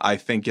I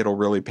think it'll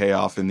really pay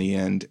off in the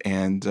end,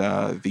 and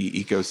the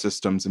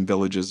ecosystems and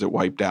villages it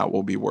wiped out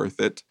will be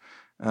worth it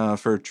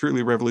for a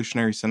truly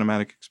revolutionary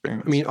cinematic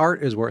experience. I mean,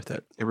 art is worth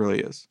it. It really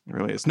is. It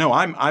really is. No,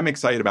 I'm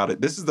excited about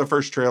it. This is the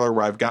first trailer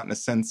where I've gotten a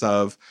sense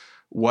of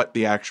what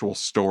the actual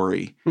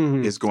story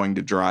is going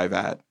to drive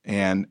at.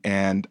 And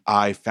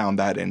I found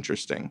that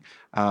interesting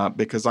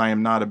because I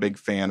am not a big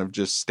fan of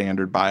just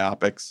standard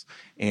biopics.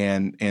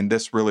 And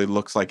this really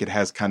looks like it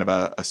has kind of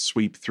a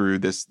sweep through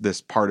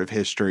this part of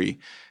history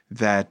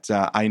that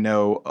I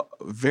know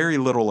very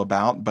little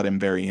about, but am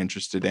very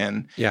interested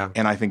in. Yeah.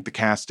 And I think the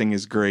casting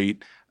is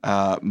great.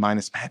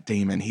 Minus Matt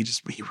Damon. He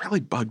really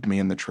bugged me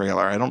in the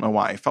trailer. I don't know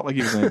why. I felt like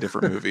he was in a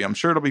different movie. I'm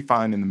sure it'll be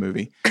fine in the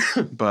movie.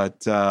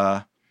 But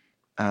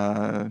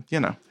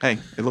hey,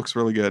 it looks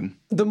really good.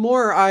 The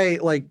more I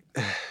like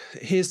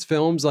his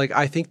films, like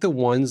I think the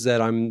ones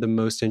that I'm the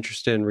most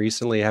interested in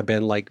recently have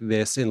been like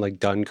this in like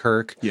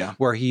Dunkirk,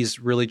 where he's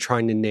really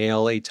trying to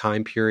nail a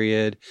time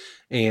period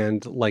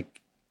and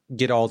like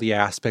get all the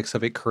aspects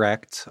of it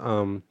correct.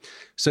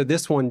 So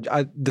this one,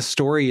 the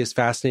story is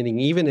fascinating,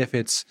 even if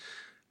it's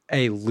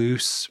a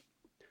loose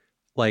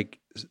like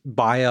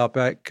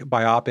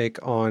biopic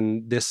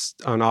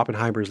on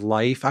Oppenheimer's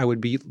life. I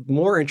would be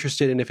more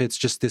interested in if it's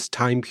just this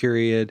time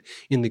period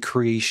in the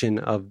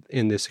creation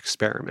in this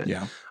experiment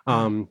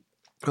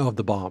of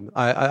the bomb.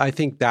 I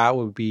think that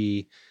would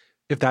be,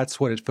 if that's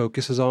what it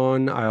focuses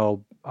on,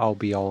 I'll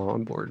be all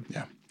on board.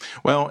 Yeah.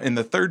 Well, in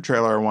the third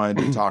trailer I wanted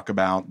to talk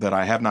about that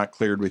I have not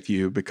cleared with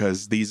you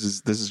because this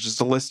is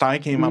just a list I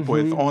came up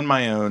with on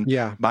my own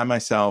by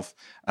myself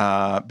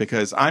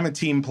because I'm a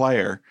team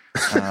player.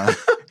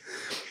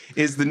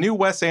 Is the new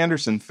Wes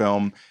Anderson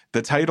film.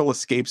 The title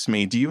escapes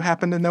me. Do you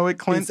happen to know it,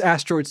 Clint? It's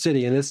Asteroid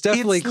City, and it's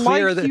definitely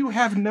clear like that you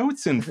have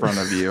notes in front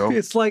of you.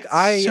 It's like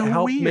I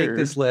helped make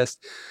this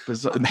list.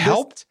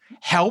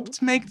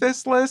 Helped make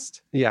this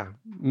list? Yeah,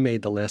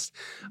 made the list.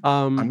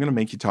 I'm going to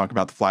make you talk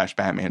about the Flash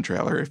Batman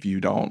trailer if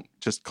you don't.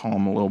 Just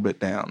calm a little bit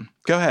down.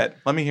 Go ahead.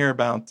 Let me hear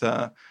about.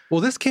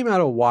 Well, this came out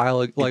a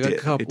while,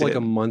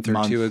 a month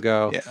or two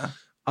ago. Yeah.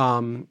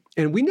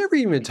 And we never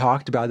even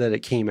talked about that it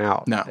came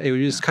out. No. It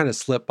would just kind of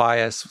slip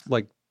by us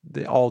like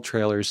all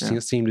trailers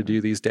seem to do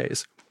these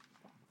days.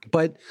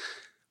 But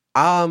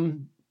I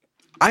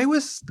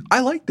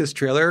like this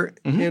trailer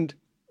and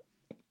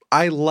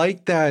I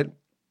like that.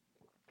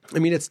 I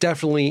mean, it's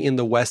definitely in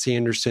the Wes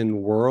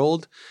Anderson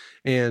world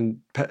and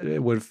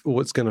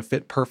what's going to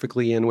fit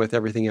perfectly in with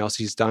everything else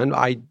he's done.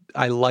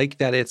 I like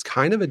that it's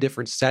kind of a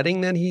different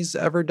setting than he's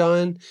ever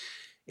done.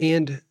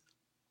 And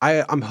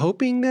I'm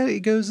hoping that it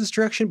goes this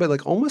direction, but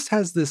like almost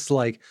has this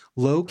like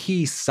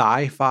low-key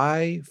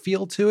sci-fi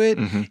feel to it.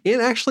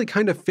 It actually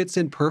kind of fits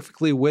in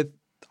perfectly with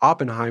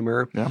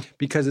Oppenheimer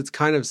because it's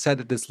kind of set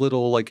at this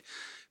little like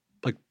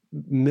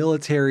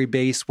military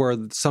base where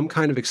some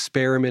kind of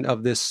experiment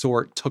of this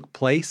sort took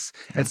place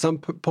at some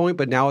point,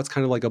 but now it's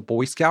kind of like a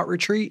Boy Scout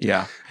retreat.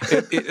 Yeah.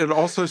 It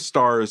also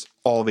stars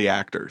all the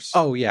actors.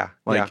 Oh, yeah.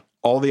 Like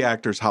all the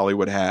actors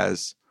Hollywood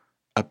has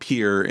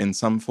appear in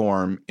some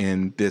form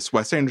in this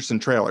Wes Anderson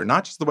trailer.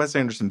 Not just the Wes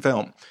Anderson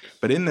film,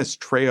 but in this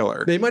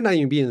trailer. They might not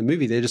even be in the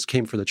movie. They just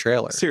came for the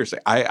trailer. Seriously,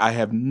 I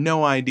have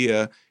no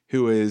idea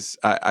who is.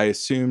 I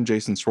assume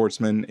Jason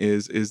Schwartzman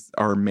is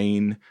our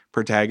main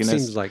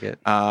protagonist. Seems like it.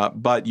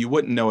 But you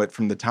wouldn't know it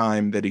from the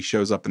time that he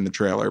shows up in the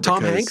trailer.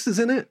 Tom Hanks is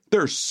in it?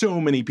 There's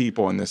so many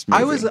people in this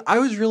movie. I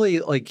was really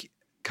like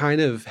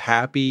kind of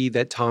happy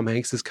that Tom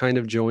Hanks is kind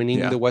of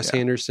joining the Wes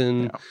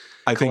Anderson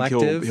I collective.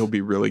 think he'll be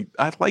really,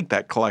 I like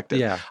that collective.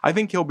 Yeah. I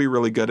think he'll be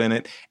really good in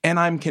it. And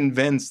I'm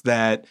convinced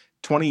that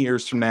 20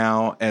 years from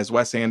now, as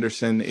Wes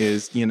Anderson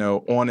is,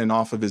 on and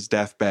off of his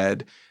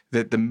deathbed,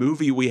 that the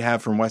movie we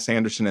have from Wes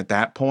Anderson at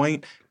that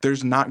point,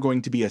 there's not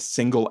going to be a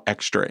single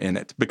extra in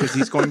it because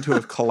he's going to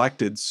have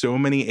collected so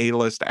many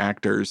A-list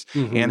actors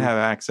and have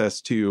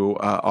access to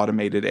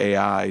automated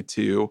AI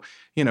to,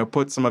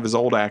 put some of his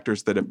old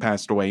actors that have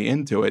passed away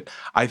into it.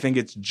 I think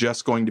it's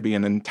just going to be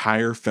an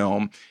entire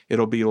film.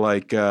 It'll be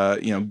like,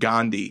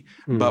 Gandhi,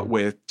 but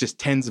with just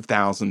tens of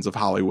thousands of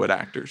Hollywood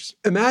actors.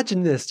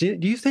 Imagine this. Do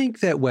you think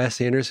that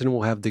Wes Anderson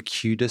will have the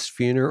cutest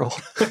funeral?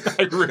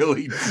 I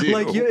really do.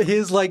 Like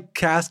his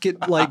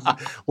casket,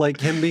 like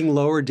him being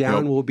lowered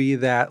down will be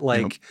that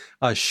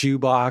a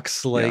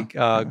shoebox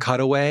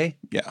cutaway.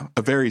 Yeah,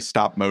 a very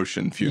stop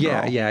motion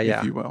funeral. Yeah.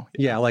 If you will.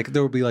 Yeah, like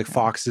there will be like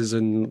foxes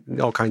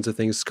and all kinds of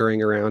things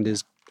scurrying around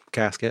his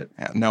casket.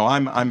 Yeah, no,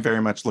 I'm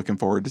very much looking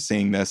forward to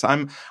seeing this.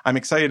 I'm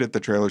excited at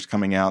the trailers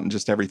coming out and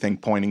just everything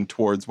pointing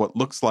towards what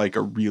looks like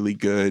a really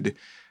good,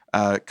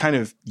 kind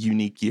of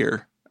unique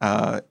year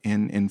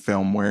in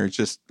film, where it's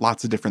just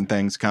lots of different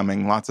things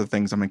coming, lots of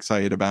things I'm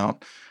excited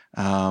about,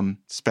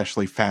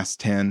 especially Fast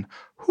 10.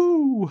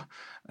 Whoo!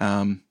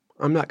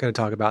 I'm not going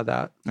to talk about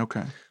that.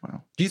 Okay.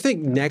 Well, do you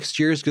think next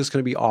year is just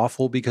going to be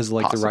awful because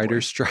of the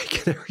writers'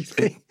 strike and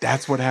everything?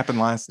 That's what happened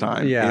last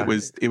time. Yeah.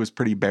 It was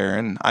pretty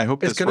barren. I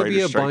hope it's this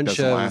writers' strike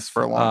doesn't last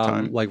for a long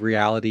time. Like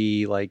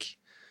reality,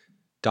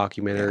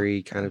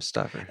 documentary kind of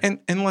stuff.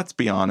 And let's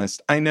be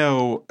honest. I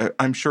know,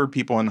 I'm sure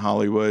people in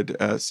Hollywood,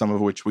 some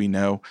of which we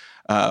know,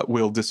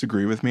 will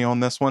disagree with me on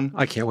this one.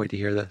 I can't wait to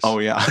hear this. Oh,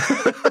 yeah.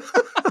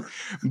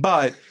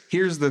 But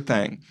here's the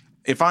thing.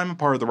 If I'm a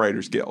part of the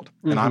Writers Guild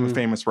and I'm a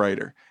famous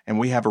writer and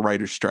we have a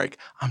writer's strike,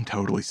 I'm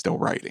totally still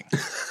writing.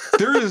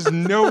 There is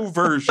no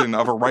version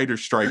of a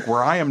writer's strike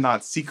where I am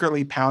not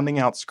secretly pounding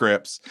out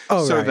scripts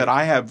that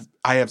I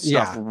have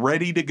stuff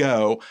ready to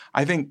go.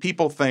 I think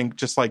people think,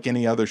 just like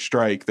any other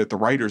strike, that the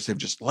writers have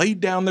just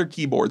laid down their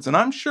keyboards. And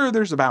I'm sure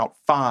there's about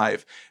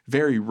 5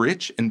 very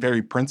rich and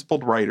very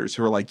principled writers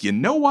who are like, you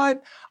know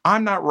what?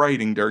 I'm not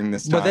writing during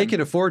this time. But they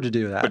can afford to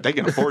do that. But they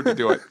can afford to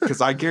do it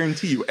because I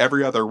guarantee you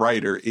every other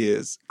writer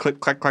is click,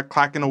 clack, clack,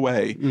 clacking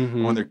away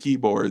on their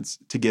keyboards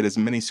to get as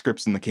many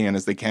scripts in the can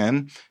as they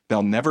can.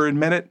 They'll never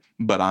admit it,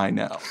 but I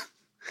know.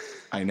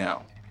 I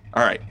know.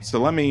 All right, so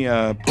let me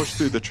push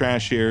through the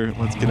trash here.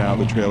 Let's get out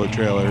of the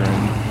trailer.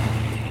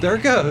 And there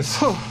it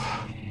goes.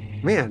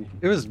 Man,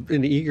 it was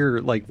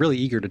really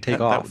eager to take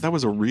off. That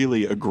was a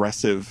really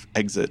aggressive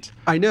exit.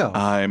 I know.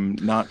 I'm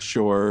not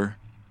sure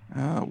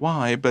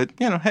why, but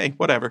hey,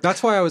 whatever.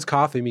 That's why I was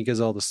coughing,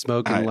 because all the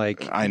smoke and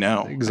I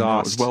know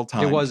exhaust. It was well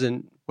timed. It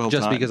wasn't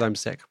just because I'm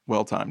sick.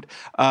 Well timed.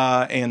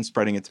 And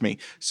spreading it to me.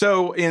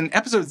 So in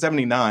episode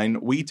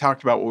 79, we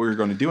talked about what we were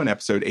going to do in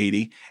episode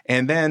 80,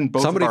 and then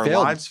both of our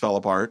lives fell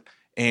apart,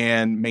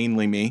 and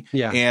mainly me.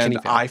 Yeah, and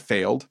I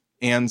failed.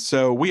 And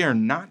so we are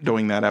not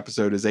doing that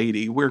episode as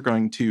 80. We're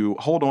going to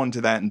hold on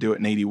to that and do it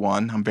in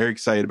 81. I'm very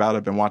excited about it.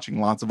 I've been watching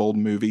lots of old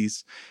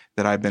movies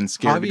that I've been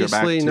scared to go back to.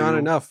 Obviously not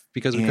enough,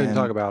 because we couldn't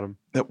talk about them.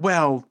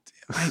 Well,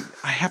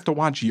 I have to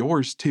watch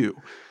yours too,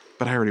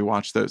 but I already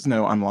watched those.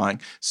 No, I'm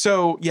lying.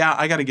 So yeah,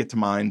 I got to get to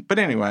mine. But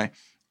anyway,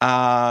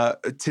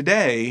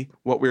 today,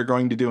 what we're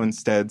going to do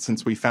instead,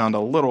 since we found a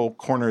little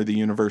corner of the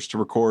universe to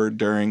record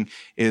during,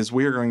 is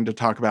we're going to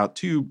talk about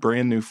 2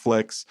 brand new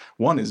flicks.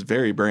 One is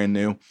very brand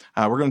new.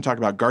 We're going to talk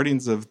about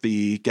Guardians of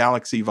the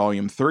Galaxy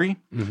Volume 3,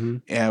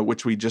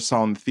 which we just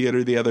saw in the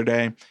theater the other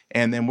day.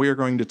 And then we're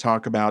going to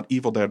talk about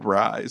Evil Dead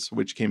Rise,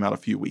 which came out a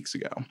few weeks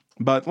ago.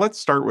 But let's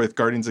start with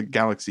Guardians of the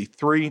Galaxy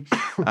 3.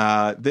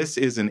 This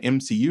is an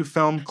MCU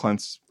film,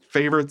 Clint's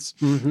favorites.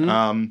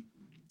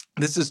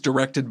 This is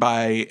directed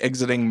by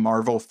exiting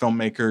Marvel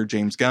filmmaker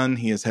James Gunn.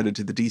 He is headed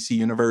to the DC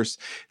universe.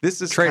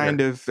 This is kind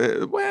of,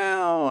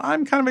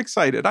 I'm kind of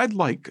excited. I'd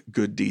like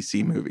good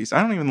DC movies.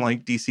 I don't even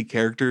like DC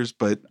characters,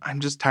 but I'm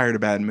just tired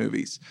of bad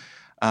movies.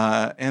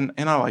 And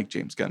I like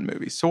James Gunn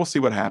movies. So we'll see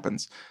what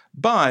happens.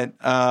 But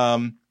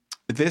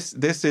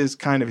this is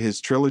kind of his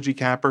trilogy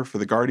capper for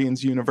the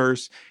Guardians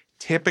universe.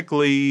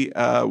 Typically,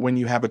 when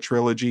you have a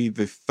trilogy,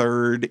 the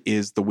third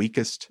is the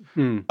weakest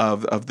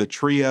of the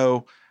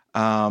trio.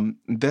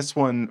 This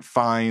one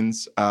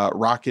finds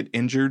Rocket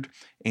injured,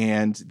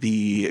 and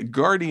the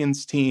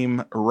Guardians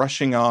team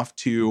rushing off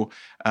to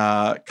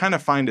kind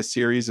of find a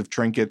series of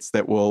trinkets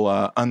that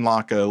will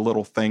unlock a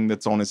little thing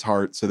that's on his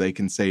heart so they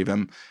can save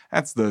him.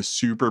 That's the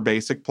super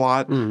basic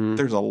plot. Mm-hmm.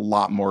 There's a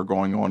lot more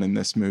going on in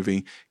this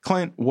movie.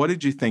 Clint, what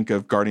did you think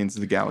of Guardians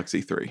of the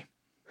Galaxy 3?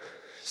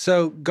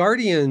 So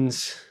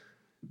Guardians,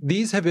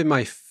 these have been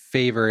my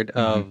favorite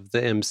of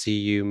the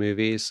MCU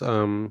movies.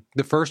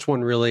 The first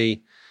one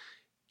really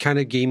kind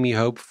of gave me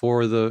hope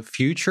for the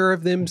future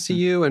of the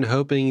MCU and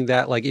hoping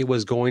that like it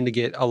was going to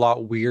get a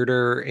lot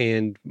weirder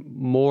and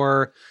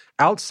more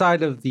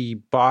outside of the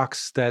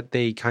box that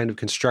they kind of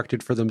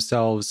constructed for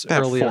themselves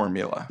early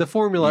formula. The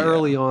formula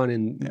early on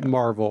in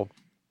Marvel.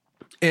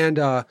 And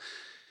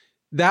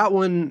that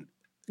one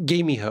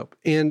gave me hope.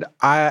 And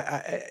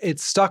it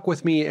stuck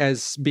with me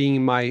as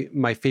being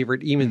my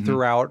favorite even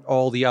throughout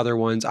all the other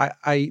ones.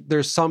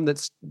 There's some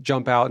that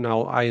jump out and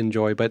I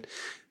enjoy, but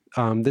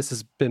this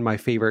has been my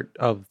favorite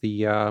of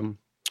the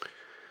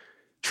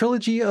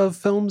trilogy of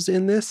films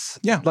in this.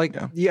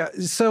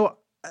 So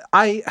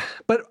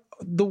but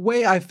the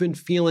way I've been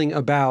feeling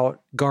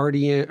about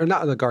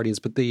not the Guardians,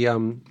 but the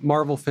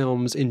Marvel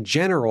films in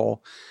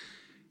general,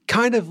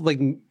 kind of like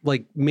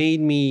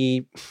made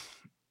me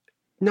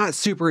not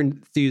super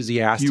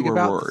enthusiastic. You were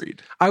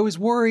worried. I was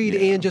worried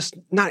and just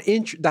not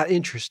that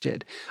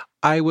interested.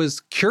 I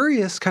was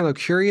kind of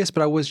curious,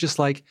 but I was just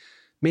like,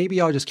 maybe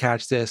I'll just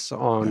catch this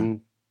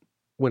on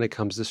when it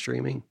comes to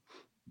streaming.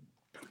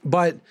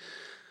 But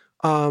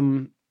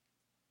you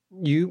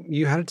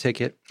had a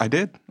ticket. I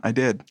did.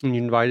 And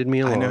you invited me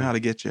along. I know how to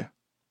get you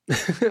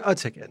a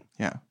ticket.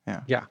 Yeah.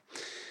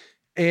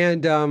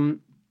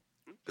 And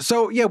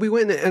so we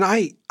went, and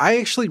I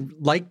actually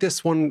liked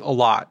this one a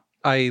lot.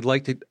 I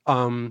liked it.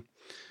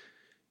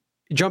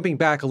 Jumping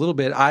back a little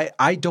bit,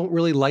 I don't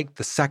really like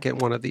the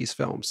second one of these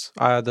films,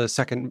 the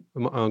second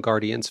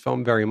Guardians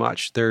film, very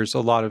much. There's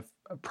a lot of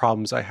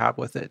problems I have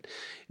with it.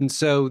 And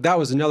so that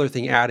was another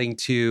thing adding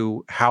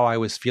to how I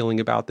was feeling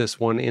about this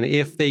one. And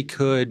if they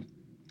could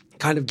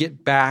kind of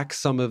get back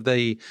some of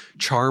the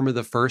charm of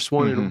the first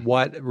one and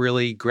what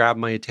really grabbed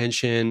my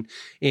attention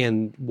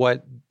and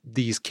what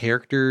these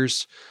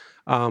characters,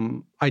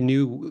 I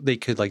knew they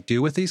could like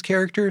do with these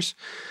characters.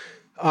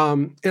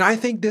 And I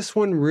think this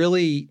one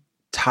really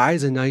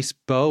ties a nice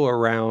bow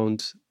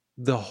around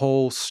the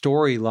whole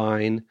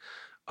storyline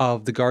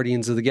of the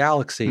Guardians of the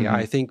Galaxy.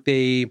 I think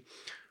they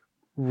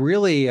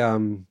really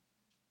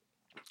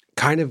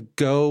kind of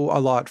go a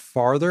lot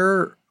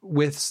farther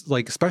with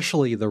like,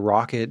 especially the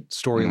Rocket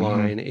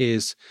storyline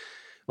is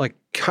like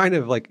kind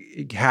of like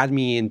it had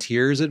me in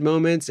tears at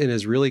moments and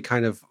is really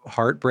kind of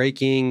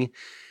heartbreaking.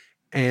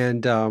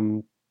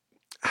 And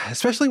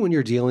especially when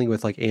you're dealing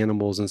with like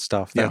animals and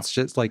stuff, that's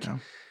just like,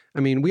 I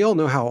mean, we all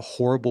know how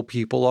horrible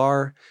people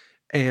are,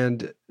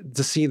 and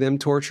to see them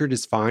tortured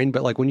is fine.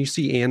 But like when you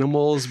see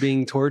animals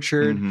being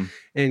tortured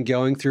and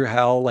going through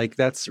hell, like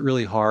that's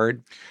really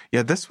hard.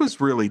 Yeah, this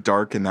was really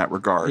dark in that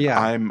regard.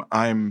 Yeah.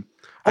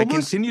 I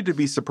continue to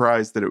be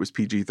surprised that it was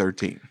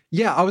PG-13.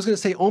 Yeah, I was going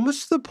to say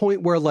almost to the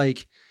point where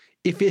like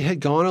if it had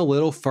gone a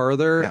little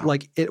further,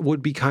 like it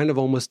would be kind of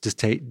almost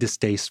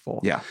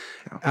distasteful. Yeah.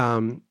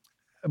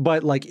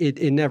 But like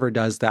it never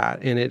does that,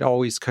 and it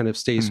always kind of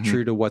stays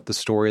true to what the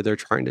story they're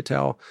trying to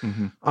tell.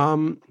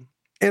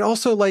 And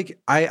also like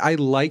I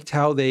liked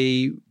how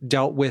they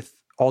dealt with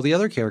all the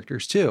other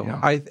characters too.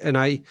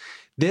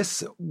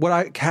 What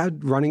I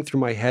had running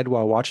through my head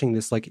while watching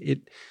this, like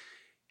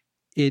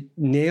it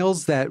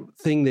nails that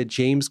thing that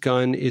James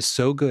Gunn is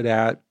so good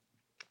at,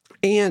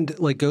 and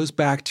like goes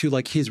back to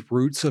like his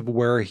roots of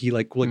where he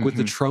like with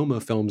the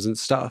trauma films and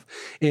stuff.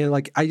 And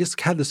like I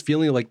just had this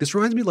feeling of, like this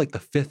reminds me of, like The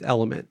Fifth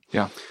Element.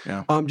 Yeah.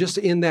 Just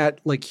in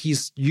that like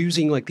he's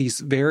using like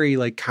these very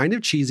like kind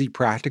of cheesy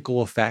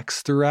practical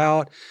effects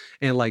throughout,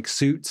 and like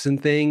suits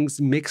and things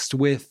mixed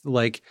with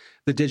like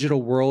the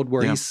digital world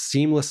where he's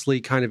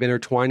seamlessly kind of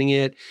intertwining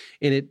it,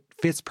 and it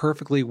fits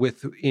perfectly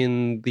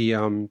within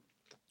the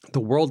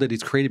world that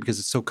he's created because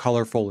it's so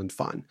colorful and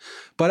fun.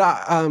 But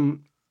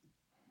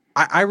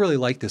I really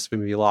like this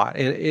movie a lot,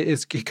 and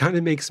it kind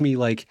of makes me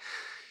like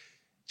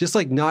just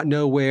like not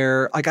know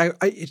where like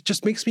it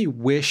just makes me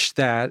wish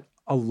that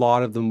a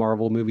lot of the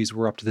Marvel movies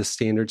were up to this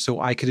standard so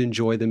I could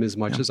enjoy them as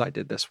much as I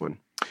did this one.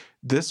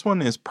 This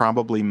one is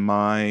probably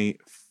my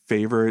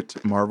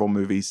favorite Marvel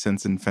movie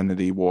since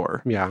Infinity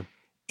War. Yeah.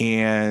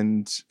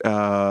 And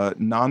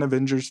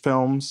non-Avengers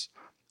films,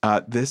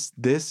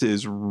 this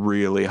is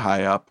really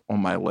high up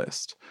on my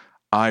list.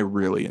 I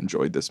really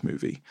enjoyed this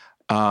movie.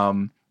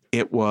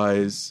 It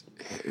was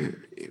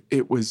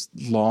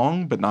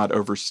long, but not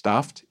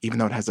overstuffed, even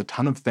though it has a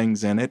ton of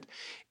things in it.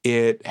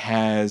 It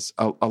has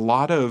a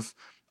lot of,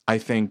 I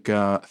think,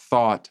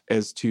 thought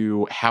as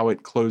to how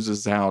it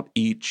closes out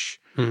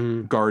each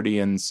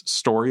Guardians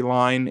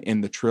storyline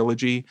in the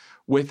trilogy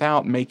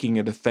without making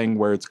it a thing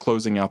where it's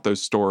closing out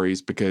those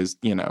stories because,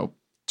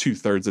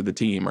 2/3 of the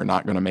team are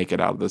not going to make it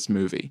out of this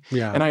movie.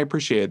 Yeah. And I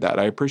appreciated that.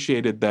 I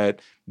appreciated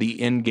that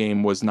the end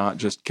game was not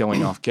just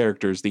killing off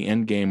characters. The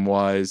end game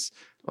was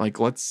like,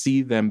 let's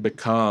see them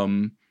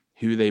become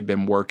who they've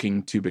been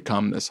working to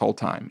become this whole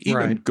time.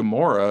 Even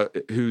Gamora,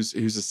 who's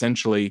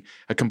essentially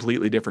a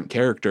completely different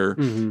character,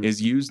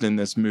 is used in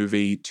this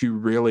movie to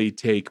really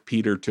take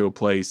Peter to a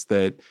place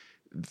that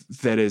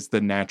is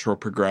the natural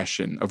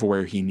progression of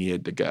where he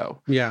needed to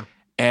go. Yeah.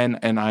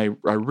 And I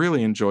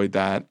really enjoyed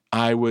that.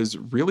 I was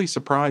really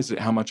surprised at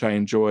how much I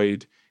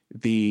enjoyed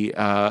the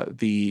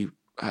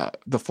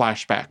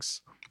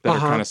flashbacks that are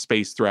kind of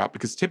spaced throughout,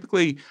 because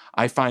typically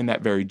I find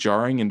that very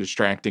jarring and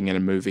distracting in a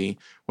movie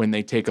when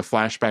they take a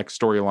flashback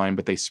storyline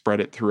but they spread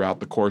it throughout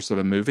the course of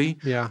a movie.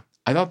 Yeah.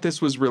 I thought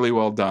this was really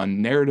well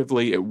done.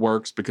 Narratively, it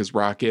works because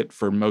Rocket,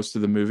 for most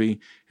of the movie,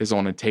 is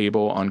on a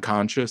table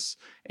unconscious,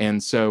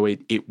 and so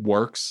it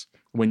works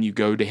when you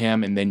go to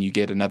him and then you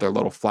get another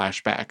little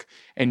flashback.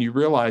 And you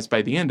realize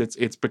by the end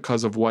it's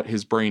because of what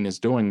his brain is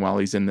doing while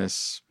he's in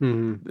this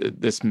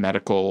this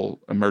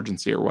medical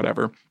emergency or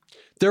whatever.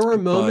 There were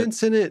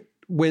moments in it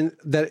when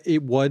that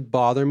it would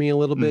bother me a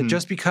little bit,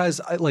 just because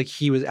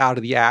he was out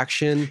of the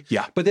action.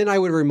 Yeah. But then I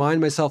would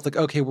remind myself, like,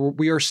 okay,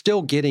 we are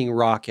still getting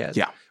Rocket.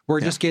 Yeah. We're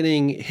just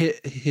getting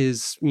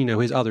his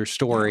his other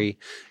story.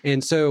 Yeah.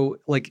 And so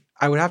like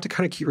I would have to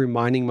kind of keep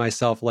reminding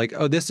myself, like,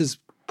 oh, this is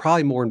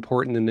probably more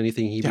important than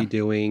anything he'd be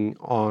doing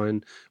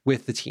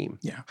with the team.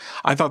 Yeah.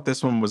 I thought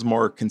this one was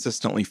more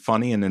consistently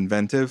funny and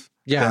inventive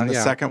than the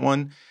second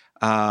one.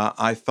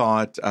 I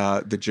thought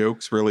the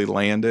jokes really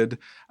landed.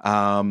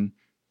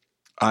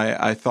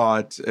 I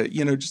thought,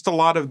 just a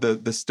lot of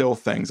the still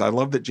things. I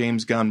love that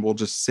James Gunn will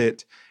just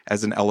sit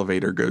as an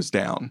elevator goes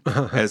down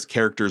as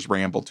characters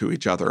ramble to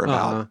each other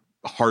about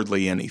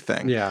hardly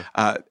anything. Yeah.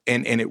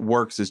 And it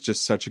works as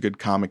just such a good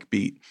comic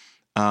beat.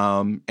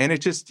 And it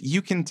just,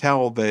 you can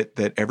tell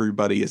that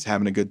everybody is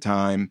having a good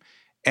time.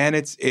 And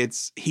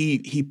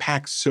he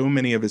packs so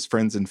many of his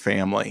friends and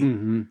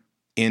family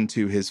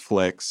into his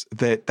flicks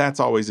that's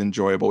always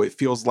enjoyable. It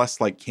feels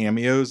less like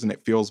cameos and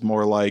it feels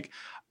more like,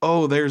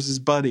 oh, there's his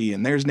buddy,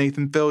 and there's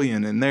Nathan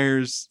Fillion, and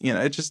there's,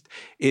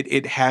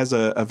 it has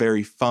a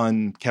very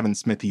fun Kevin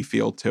Smithy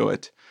feel to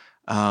it,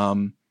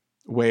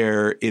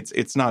 where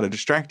it's not a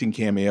distracting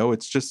cameo.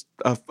 It's just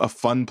a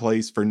fun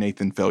place for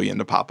Nathan Fillion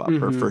to pop up,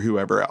 or for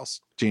whoever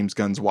else, James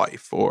Gunn's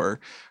wife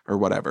or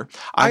whatever.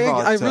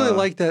 I really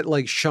like that,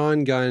 like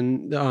Sean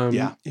Gunn,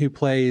 who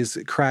plays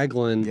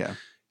Kraglin,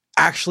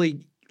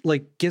 actually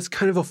gets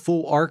kind of a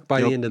full arc by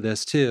the end of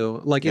this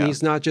too. And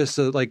he's not just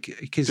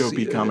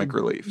dopey comic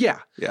relief. Yeah.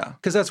 Yeah.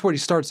 Because that's what he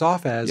starts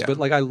off as. Yeah.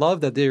 But I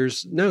love that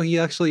he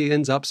actually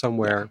ends up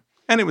somewhere. Yeah.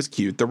 And it was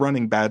cute. The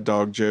running bad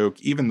dog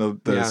joke, even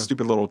the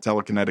stupid little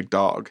telekinetic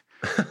dog,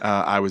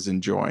 I was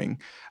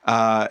enjoying.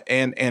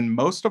 And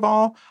most of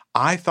all,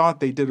 I thought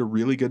they did a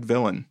really good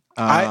villain.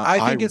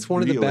 I think it's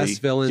one of the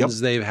best villains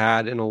they've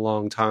had in a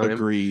long time.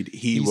 Agreed.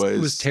 He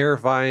was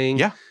terrifying.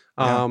 Yeah.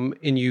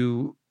 And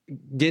you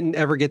didn't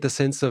ever get the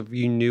sense of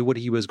you knew what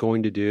he was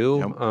going to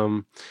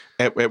do.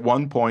 Yep. At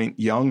one point,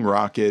 young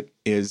Rocket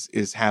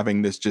is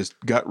having this just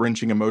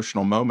gut-wrenching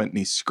emotional moment, and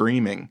he's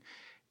screaming.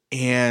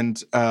 And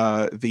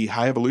the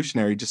High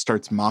Evolutionary just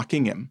starts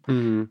mocking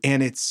him.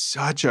 And it's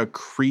such a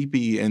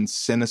creepy and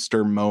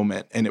sinister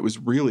moment, and it was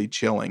really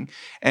chilling.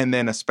 And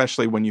then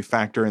especially when you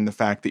factor in the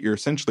fact that you're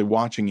essentially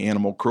watching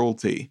animal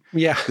cruelty.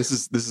 Yeah. This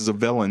is a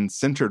villain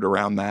centered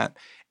around that.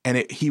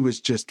 And he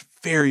was just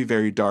very,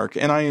 very dark.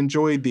 And I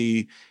enjoyed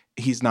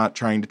he's not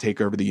trying to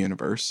take over the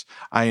universe.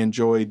 I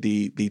enjoyed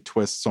the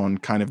twists on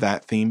kind of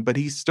that theme, but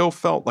he still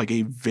felt like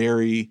a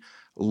very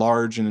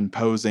large and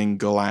imposing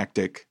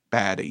galactic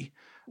baddie.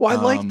 Well,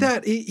 I like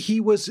that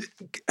he was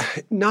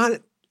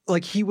not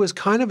he was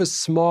kind of a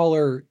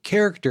smaller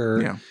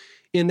character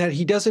in that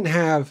he doesn't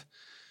have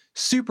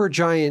super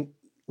giant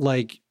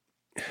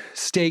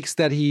stakes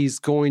that he's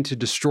going to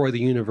destroy the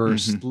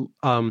universe.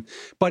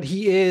 But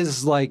he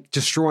is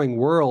destroying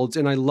worlds.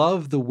 And I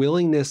love the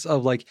willingness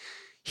of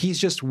he's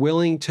just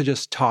willing to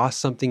just toss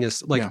something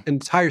as an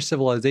entire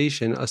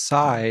civilization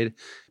aside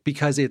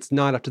because it's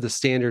not up to the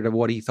standard of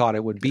what he thought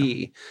it would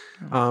be.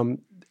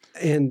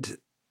 And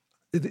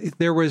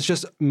there was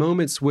just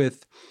moments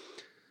with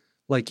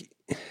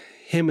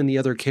him and the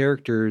other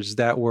characters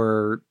that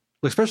were,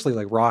 especially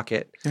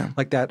Rocket,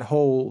 that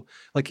whole,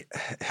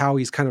 how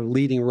he's kind of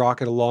leading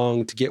Rocket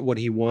along to get what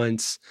he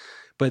wants,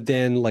 but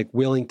then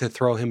willing to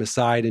throw him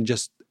aside and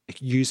just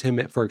use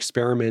him for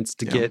experiments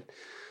to get,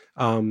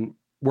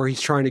 where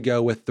he's trying to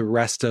go with the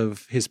rest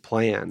of his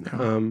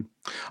plan.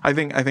 I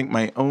think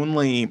my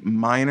only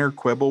minor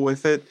quibble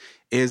with it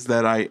is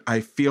that I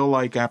feel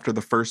like after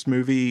the first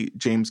movie,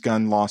 James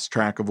Gunn lost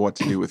track of what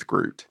to do with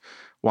Groot.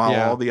 While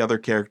all the other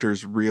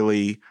characters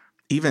really,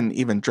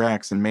 even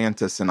Drax and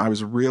Mantis, and I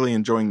was really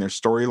enjoying their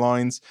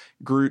storylines,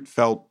 Groot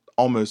felt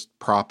almost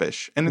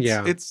proppish. And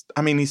it's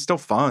I mean, he's still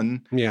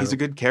fun. Yeah. He's a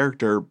good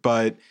character,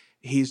 but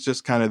he's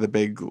just kind of the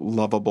big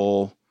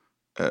lovable,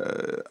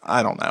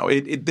 I don't know.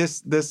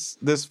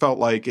 This felt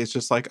like it's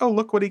just oh,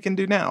 look what he can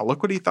do now.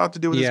 Look what he thought to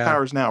do with his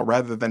powers now,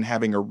 rather than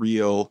having a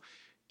real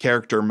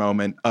character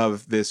moment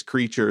of this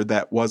creature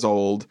that was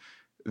old,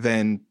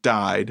 then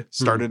died,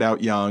 started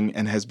out young,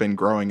 and has been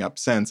growing up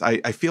since.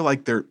 I feel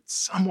like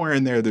somewhere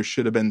in there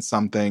should have been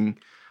something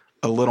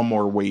a little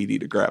more weighty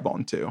to grab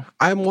onto.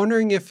 I'm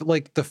wondering if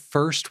like the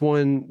first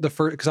one,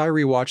 because I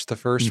rewatched the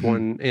first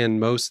one and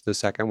most of the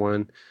second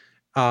one.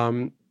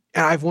 And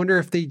I wonder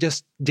if they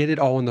just did it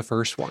all in the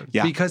first one.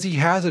 Yeah. Because he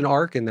has an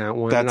arc in that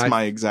one. That's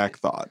my exact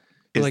thought,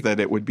 is like, that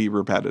it would be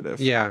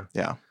repetitive. Yeah.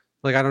 Yeah.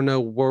 Like, I don't know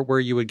where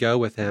you would go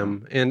with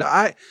him. And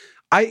I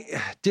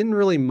didn't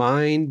really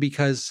mind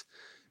because,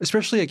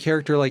 especially a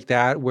character like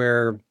that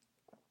where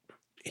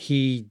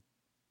he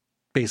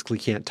basically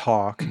can't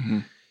talk,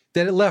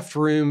 that it left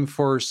room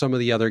for some of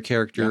the other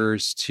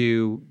characters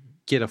to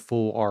get a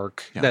full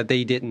arc that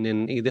they didn't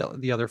in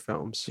the other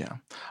films. Yeah.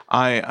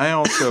 I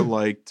also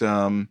liked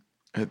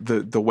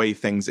the way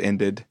things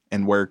ended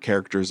and where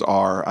characters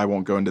are. I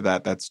won't go into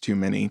that. That's too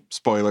many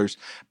spoilers.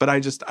 But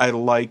I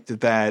liked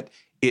that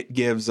it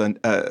gives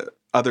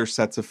other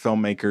sets of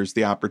filmmakers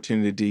the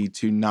opportunity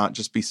to not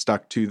just be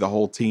stuck to the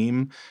whole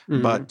team,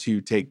 but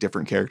to take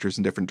different characters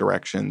in different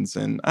directions.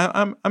 And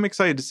I'm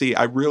excited to see.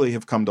 I really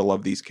have come to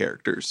love these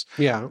characters.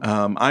 Yeah.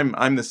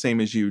 I'm the same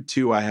as you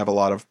too. I have a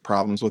lot of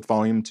problems with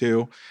Volume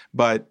 2,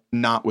 but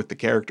not with the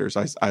characters.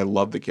 I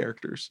love the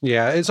characters.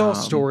 Yeah, it's all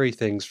story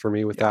things for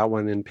me with that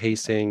one, and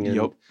pacing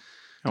and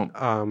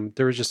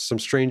there was just some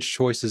strange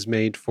choices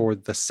made for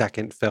the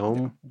second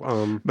film.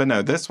 But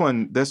no, this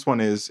one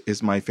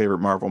is my favorite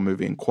Marvel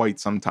movie in quite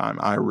some time.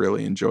 I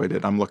really enjoyed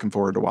it. I'm looking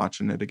forward to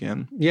watching it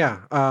again. Yeah.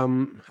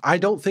 I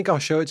don't think I'll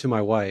show it to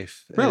my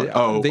wife. Really?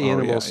 The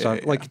animal stuff.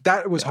 Yeah. Like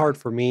that was hard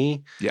for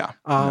me. Yeah.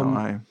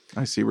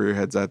 I see where your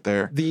head's at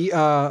there. The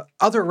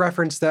other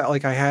reference that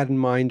like I had in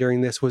mind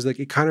during this was like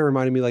it kind of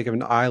reminded me like of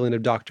an island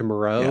of Dr.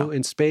 Moreau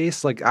in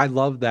space. Like I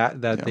love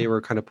that they were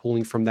kind of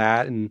pulling from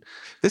that, and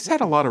this had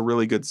a lot of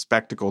really good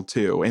spectacle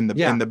too, in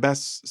the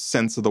best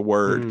sense of the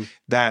word.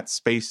 That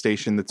space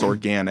station that's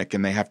organic,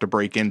 and they have to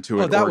break into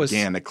it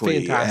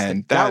organically,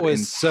 and that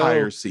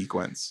entire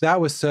sequence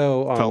that was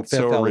so felt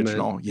so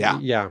original.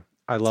 Yeah.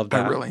 I love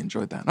that. I really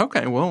enjoyed that.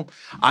 Okay, well,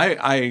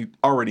 I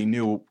already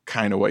knew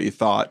kind of what you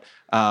thought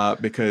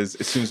because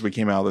as soon as we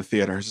came out of the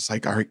theater, I was just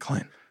like, all right,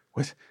 Clint,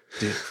 what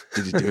did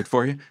you do it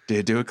for you? Did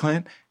it do it,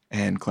 Clint?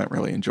 And Clint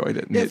really enjoyed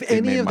it. And if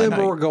any of them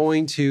were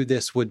going to,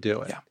 this would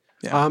do it.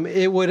 Yeah.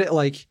 It would,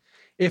 like,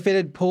 if it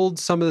had pulled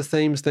some of the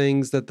same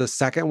things that the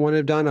second one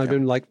had done, I'd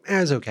been like,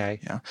 it's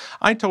okay. Yeah.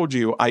 I told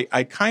you,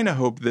 I kind of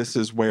hope this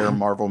is where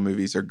Marvel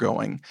movies are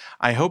going.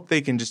 I hope they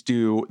can just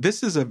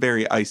this is a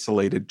very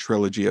isolated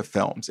trilogy of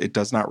films. It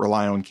does not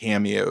rely on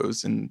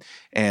cameos and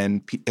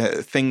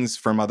things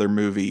from other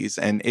movies.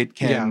 And it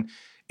can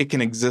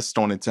exist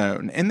on its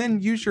own. And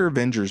then use your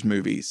Avengers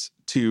movies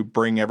to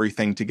bring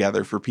everything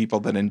together for people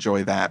that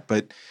enjoy that.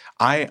 But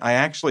I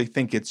actually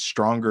think it's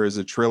stronger as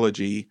a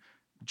trilogy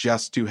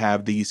just to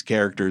have these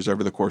characters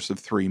over the course of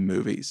 3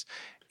 movies.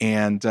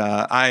 And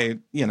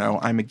I'm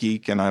a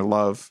geek and I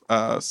love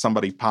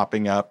somebody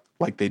popping up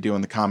like they do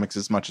in the comics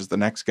as much as the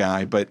next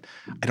guy, but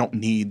I don't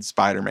need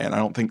Spider-Man. I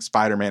don't think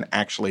Spider-Man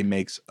actually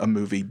makes a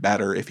movie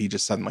better if he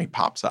just suddenly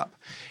pops up.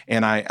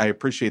 And I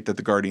appreciate that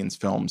the Guardians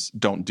films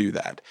don't do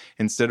that.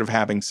 Instead of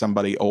having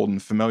somebody old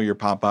and familiar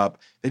pop up,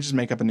 they just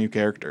make up a new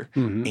character.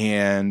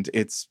 And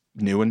it's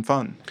new and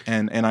fun.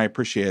 And I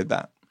appreciated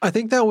that. I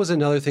think that was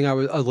another thing I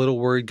was a little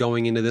worried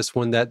going into this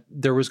one, that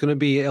there was going to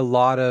be a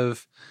lot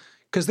of,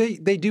 because they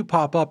do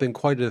pop up in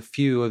quite a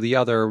few of the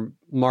other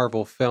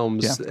Marvel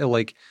films,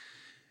 like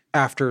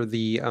after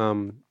the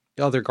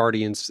other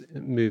Guardians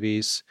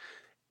movies.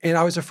 And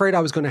I was afraid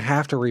I was going to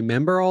have to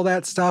remember all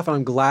that stuff. And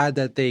I'm glad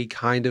that they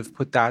kind of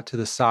put that to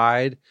the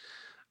side.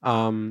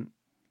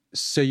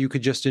 So you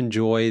could just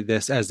enjoy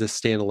this as a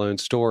standalone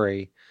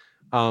story.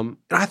 And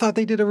I thought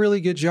they did a really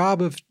good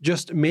job of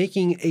just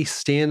making a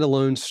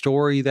standalone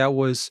story that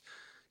was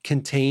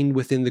contained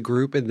within the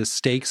group, and the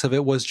stakes of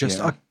it was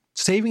just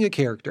saving a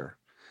character.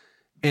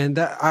 And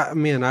that,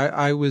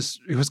 it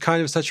was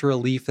kind of such a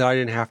relief that I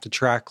didn't have to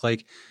track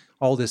like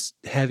all this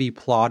heavy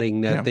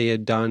plotting that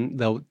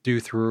they'll do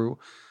through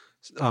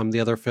the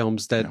other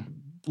films that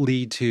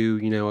lead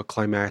to, a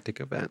climactic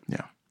event.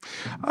 Yeah.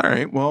 All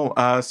right.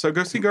 Well, so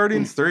go see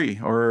Guardians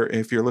 3, or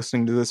if you're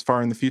listening to this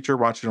far in the future,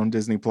 watch it on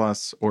Disney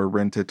Plus or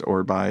rent it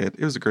or buy it.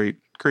 It was a great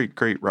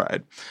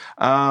ride.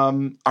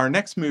 Our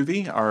next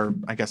movie, our,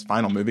 I guess,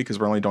 final movie, because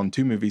we're only doing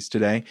 2 movies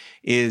today,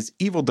 is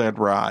Evil Dead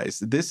Rise.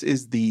 This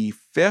is the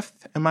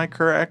 5th, am I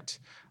correct,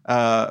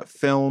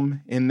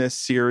 film in this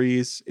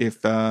series,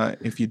 if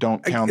you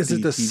don't count the TV series. Is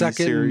it the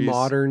second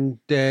modern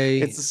day?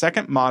 It's the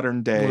second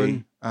modern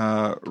day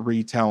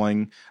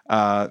retelling.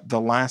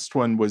 The last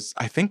one was,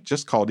 I think,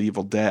 just called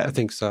Evil Dead. I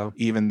think so.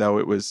 Even though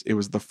it was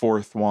the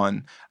 4th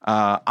one.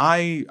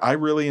 I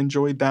really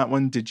enjoyed that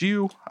one. Did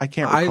you? I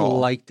can't recall. I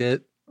liked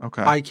it.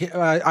 Okay.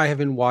 I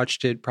haven't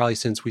watched it probably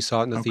since we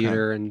saw it in the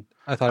theater, and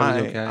I thought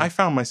it was okay. I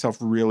found myself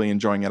really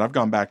enjoying it. I've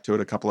gone back to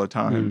it a couple of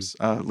times.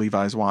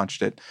 Levi's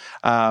watched it.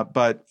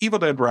 But Evil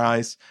Dead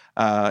Rise,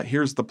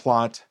 here's the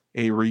plot.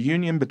 A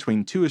reunion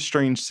between two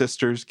estranged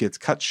sisters gets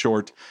cut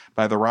short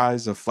by the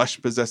rise of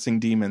flesh-possessing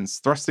demons,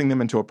 thrusting them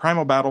into a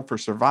primal battle for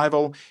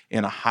survival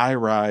in a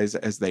high-rise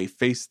as they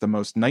face the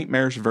most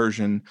nightmarish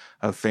version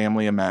of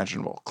family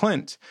imaginable.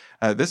 Clint,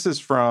 this is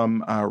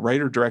from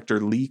writer-director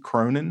Lee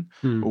Cronin.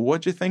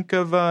 What'd you think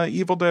of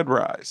Evil Dead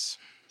Rise?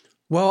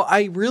 Well,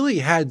 I really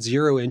had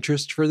zero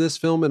interest for this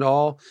film at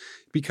all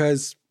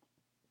because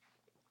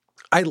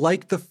I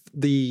liked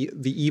the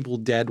Evil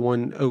Dead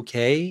one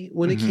okay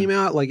when it came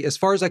out. Like, as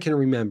far as I can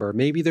remember,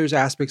 maybe there's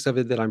aspects of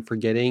it that I'm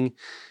forgetting,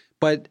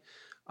 but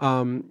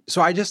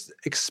so I just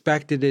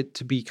expected it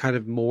to be kind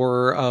of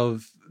more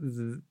of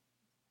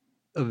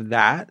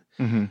that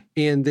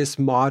and this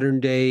modern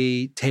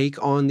day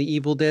take on the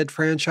Evil Dead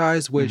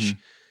franchise, which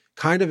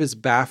kind of is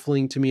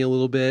baffling to me a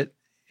little bit.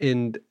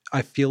 And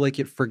I feel like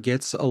it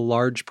forgets a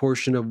large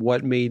portion of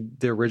what made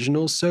the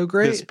originals so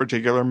great. This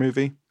particular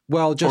movie?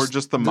 Well,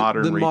 just the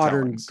modern retellings?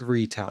 Modern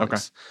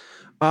retellings.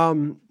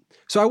 Okay.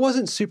 So I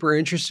wasn't super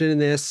interested in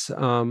this.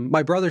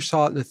 My brother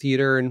saw it in the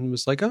theater and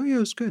was like, "Oh yeah, it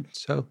was good.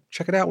 So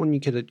check it out when you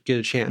get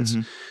a chance."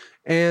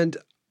 And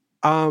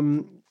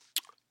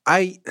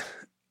I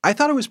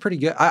thought it was pretty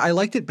good. I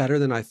liked it better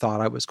than I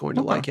thought I was going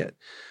to like it.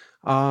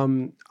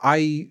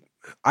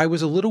 I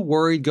was a little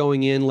worried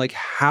going in, like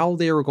how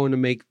they were going to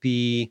make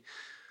the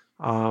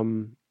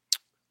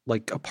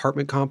like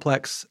apartment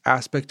complex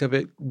aspect of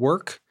it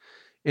work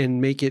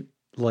and make it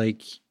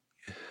like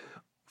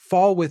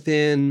fall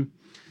within,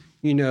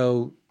 you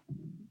know,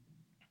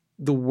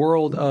 the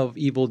world of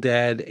Evil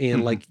Dead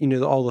and like, you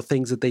know, all the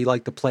things that they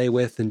like to play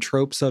with and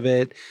tropes of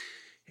it,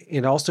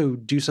 and also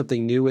do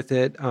something new with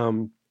it.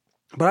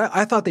 But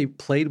I thought they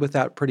played with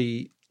that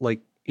pretty like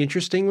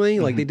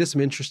interestingly. Like they did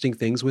some interesting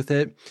things with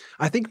it.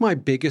 I think my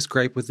biggest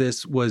gripe with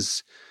this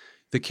was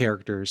the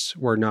characters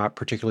were not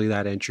particularly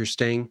that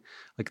interesting.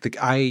 Like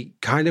I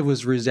kind of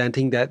was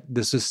resenting that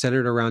this is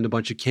centered around a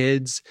bunch of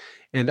kids,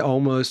 and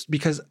almost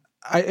because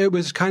it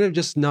was kind of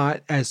just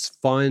not as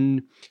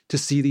fun to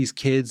see these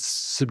kids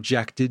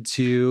subjected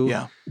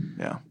to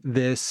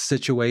this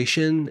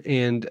situation.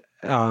 And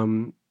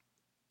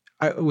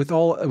with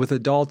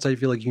adults, I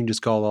feel like you can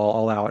just go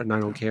all out, and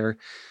I don't care.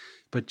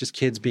 But just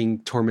kids being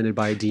tormented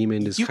by a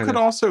demon is you could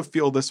also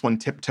feel this one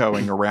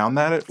tiptoeing around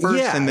that at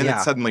first, and then it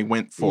suddenly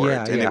went for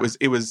it, and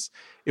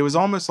it was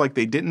almost like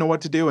they didn't know what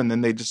to do, and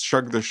then they just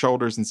shrugged their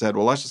shoulders and said,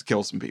 "Well, let's just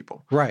kill some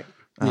people." Right.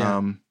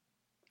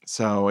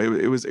 So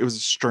it was a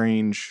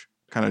strange,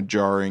 kind of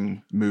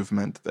jarring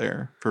movement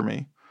there for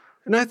me.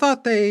 And I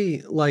thought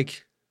they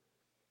like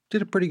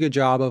did a pretty good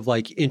job of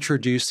like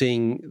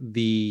introducing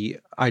the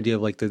idea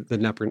of like the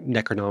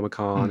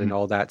Necronomicon and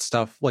all that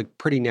stuff, like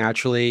pretty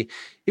naturally.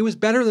 It was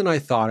better than I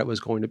thought it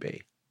was going to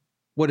be.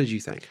 What did you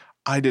think?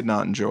 I did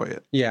not enjoy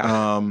it.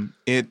 Yeah.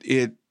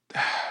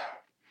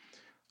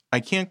 I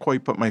can't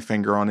quite put my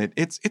finger on it.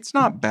 It's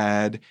not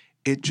bad.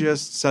 It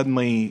just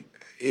suddenly,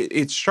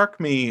 it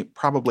struck me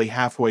probably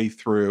halfway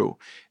through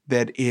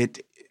that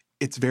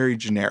it's very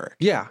generic.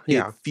 Yeah.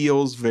 It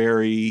feels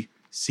very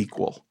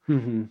sequel.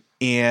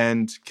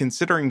 And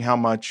considering how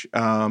much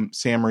Sam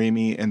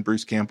Raimi and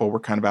Bruce Campbell were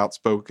kind of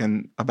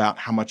outspoken about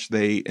how much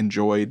they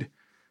enjoyed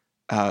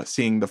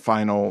seeing the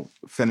final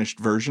finished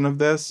version of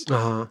this,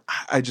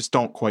 I just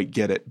don't quite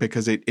get it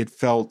because it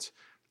felt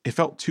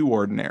too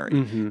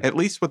ordinary. At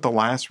least with the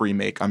last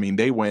remake, I mean,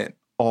 they went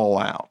all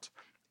out.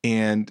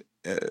 And,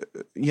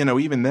 you know,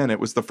 even then it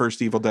was the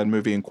first Evil Dead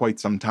movie in quite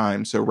some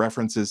time. So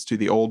references to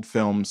the old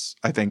films,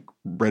 I think,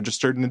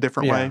 registered in a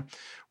different way.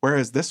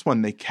 Whereas this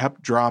one, they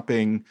kept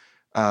dropping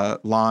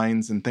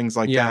lines and things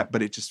like that,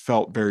 but it just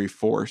felt very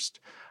forced.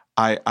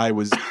 I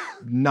was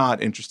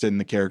not interested in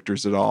the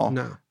characters at all.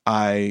 No.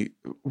 I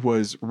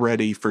was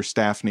ready for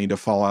Staffney to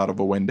fall out of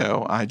a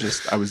window. I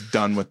was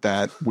done with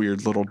that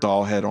weird little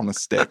doll head on a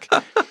stick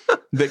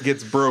that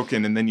gets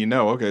broken, and then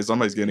okay,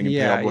 somebody's getting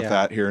impaled with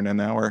that here in an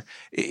hour.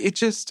 It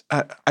just,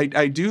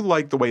 I do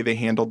like the way they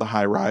handled the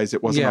high rise.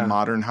 It wasn't a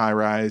modern high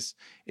rise.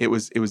 It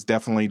was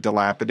definitely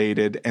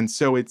dilapidated, and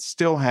so it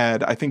still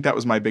had. I think that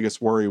was my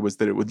biggest worry, was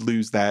that it would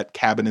lose that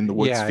cabin in the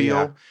woods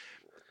feel,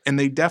 and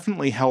they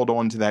definitely held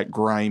on to that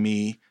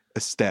grimy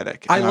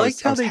aesthetic. I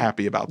liked how I was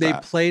happy about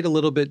that. They played a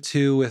little bit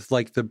too with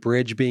like the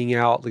bridge being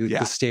out, like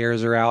the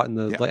stairs are out and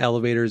the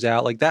elevators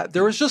out, like that.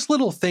 There was just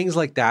little things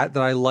like that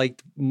I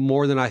liked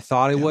more than I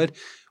thought I would.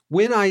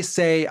 When I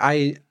say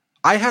I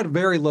had a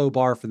very low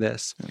bar for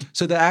this,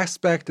 so the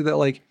aspect that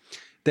like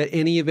that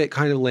any of it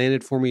kind of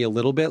landed for me a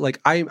little bit.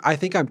 Like I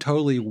think I'm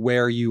totally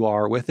where you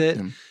are with it,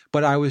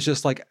 but I was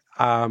just like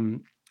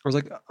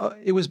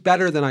it was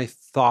better than I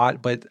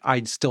thought, but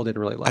I still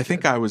didn't really like it. I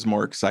think I was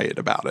more excited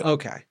about it.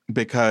 Okay.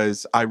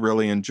 Because I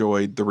really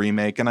enjoyed the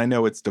remake, and I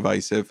know it's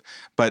divisive,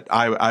 but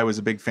I was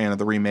a big fan of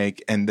the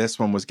remake, and this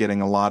one was getting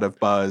a lot of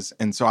buzz.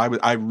 And so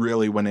I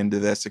really went into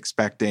this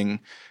expecting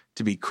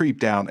to be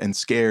creeped out and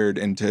scared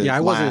and to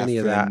I wasn't any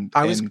of that.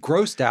 I was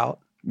grossed out.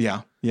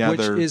 Yeah.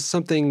 Which is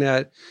something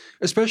that,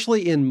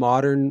 especially in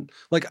modern,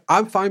 like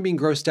I'm fine being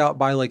grossed out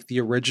by like the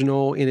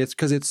original, and it's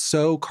because it's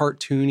so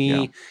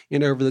cartoony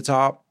and over the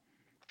top.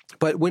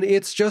 But when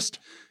it's just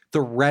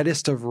the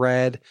reddest of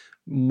red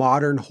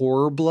modern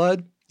horror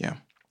blood. Yeah.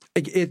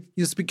 It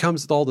just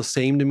becomes all the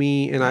same to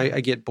me, and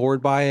I get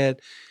bored by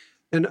it.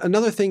 And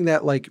another thing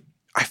that like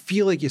I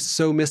feel like is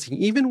so missing,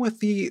 even with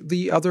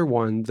the other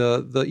one,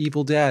 the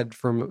Evil Dead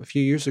from a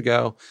few years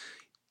ago,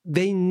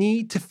 they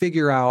need to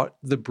figure out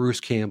the Bruce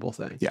Campbell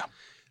thing. Yeah.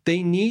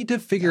 They need to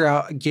figure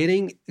out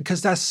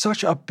because that's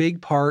such a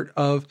big part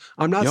of,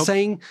 I'm not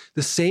saying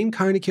the same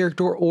kind of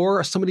character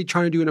or somebody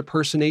trying to do an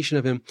impersonation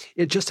of him.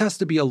 It just has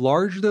to be a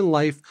larger than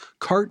life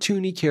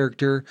cartoony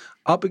character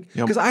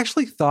because I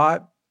actually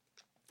thought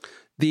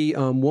the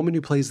woman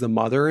who plays the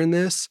mother in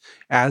this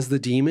as the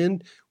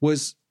demon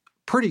was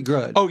pretty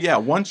good. Oh yeah,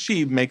 once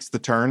she makes the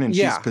turn and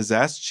she's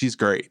possessed, she's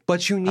great.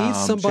 But you need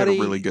somebody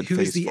really good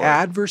who's the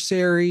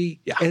adversary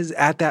is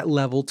at that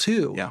level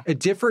too. Yeah. A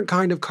different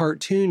kind of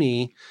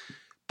cartoony,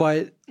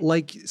 but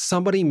like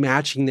somebody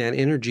matching that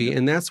energy.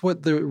 And that's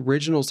what the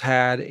originals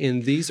had,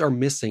 and these are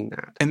missing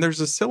that. And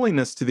there's a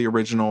silliness to the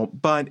original,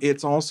 but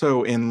it's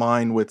also in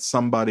line with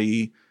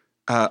somebody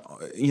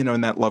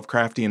in that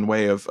Lovecraftian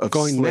way of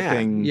going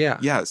slipping,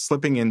 mad.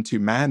 Slipping into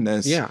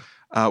madness. Yeah.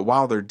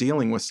 While they're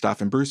dealing with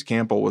stuff, and Bruce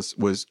Campbell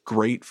was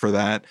great for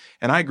that.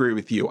 And I agree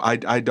with you.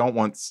 I don't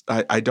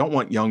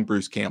want young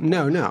Bruce Campbell.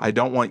 No. I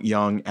don't want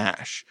young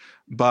Ash.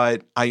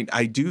 But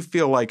I do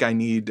feel like I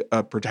need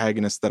a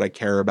protagonist that I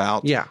care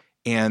about. Yeah.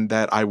 And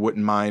that I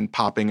wouldn't mind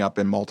popping up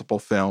in multiple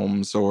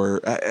films, or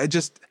I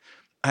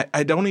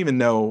don't even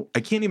know.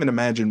 I can't even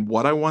imagine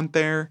what I want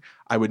there.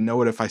 I would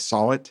know it if I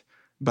saw it.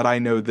 But I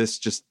know this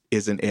just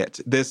isn't it.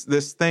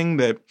 This thing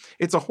that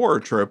it's a horror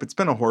trope. It's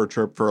been a horror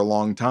trope for a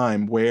long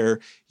time,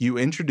 where you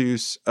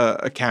introduce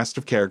a cast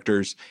of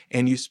characters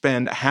and you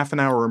spend half an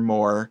hour or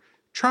more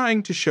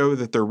trying to show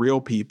that they're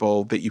real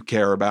people that you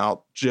care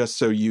about, just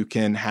so you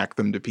can hack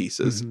them to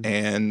pieces. Mm-hmm.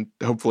 And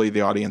hopefully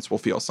the audience will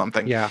feel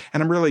something. Yeah.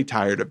 And I'm really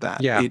tired of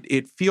that. Yeah.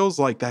 It feels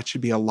like that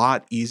should be a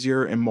lot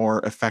easier and more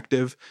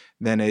effective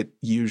than it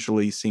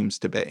usually seems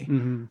to be.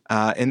 Mm-hmm.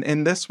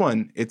 And this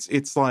one,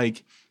 it's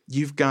like,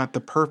 you've got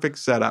the perfect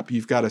setup.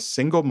 You've got a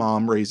single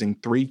mom raising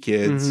 3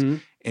 kids, mm-hmm.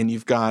 and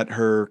you've got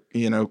her,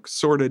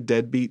 sort of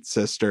deadbeat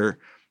sister.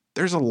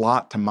 There's a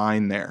lot to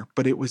mine there,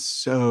 but it was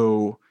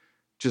so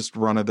just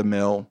run of the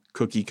mill,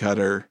 cookie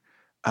cutter,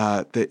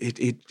 that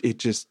it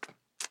just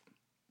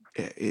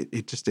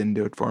didn't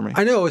do it for me.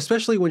 I know,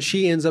 especially when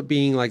she ends up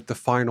being like the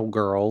final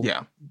girl.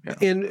 Yeah.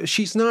 And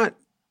she's not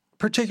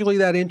particularly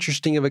that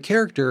interesting of a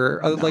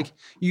character. No. Like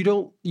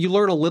you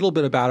learn a little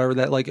bit about her,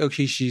 that like,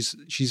 okay,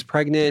 she's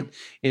pregnant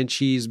and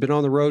she's been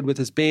on the road with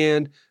this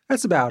band.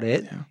 That's about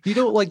it. Yeah. You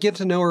don't like get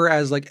to know her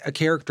as like a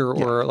character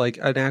or like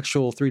an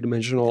actual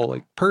 3-dimensional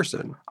like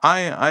person.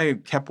 I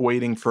kept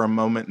waiting for a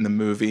moment in the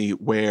movie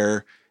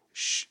where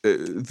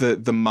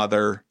the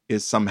mother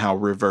is somehow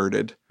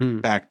reverted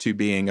back to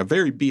being a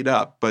very beat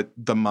up, but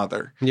the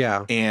mother.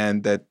 Yeah.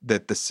 And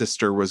that the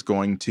sister was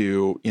going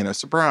to,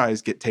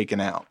 surprise, get taken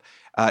out.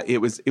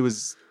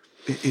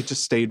 It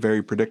just stayed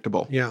very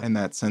predictable in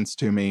that sense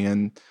to me.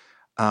 And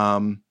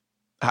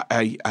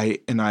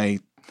I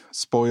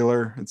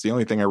spoiler, it's the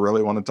only thing I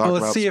really want to talk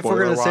about. Let's see if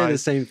we're going to say the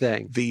same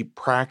thing. The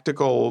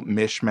practical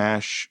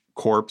mishmash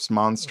corpse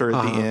monster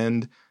at the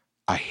end,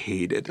 I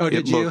hated. Oh,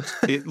 did you?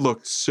 It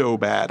looked so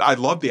bad. I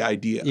love the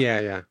idea.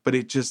 Yeah. But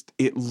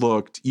it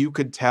looked, you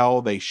could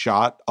tell they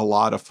shot a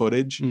lot of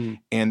footage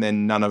and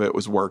then none of it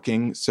was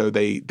working. So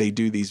they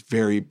do these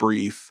very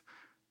brief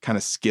kind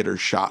of skitter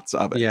shots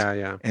of it.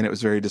 Yeah. And it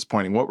was very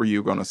disappointing. What were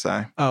you going to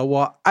say?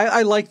 Well,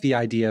 I like the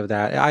idea of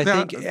that. I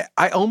think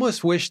I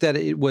almost wish that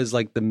it was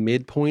like the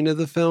midpoint of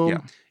the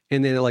film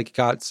and then it like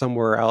got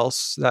somewhere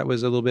else that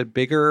was a little bit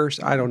bigger.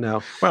 I don't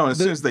know. Well, as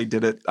soon as they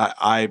did it,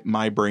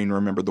 my brain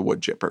remembered the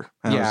wood chipper.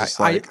 And I was just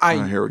like,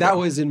 here we go. That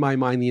was in my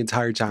mind the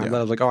entire time. I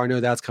was like, I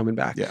know that's coming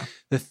back. Yeah.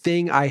 The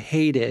thing I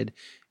hated,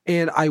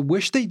 and I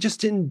wish they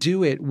just didn't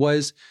do it,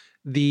 was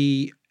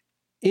the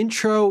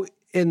intro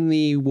in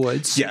the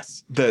woods.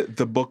 Yes, the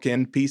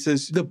bookend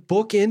pieces. The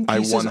bookend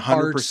pieces I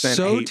 100% are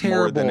so hate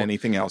terrible. More than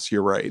anything else.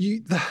 You're right.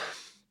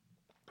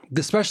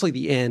 Especially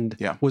the end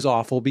was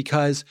awful,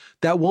 because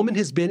that woman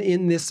has been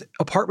in this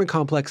apartment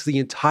complex the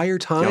entire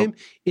time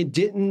and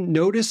didn't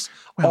notice.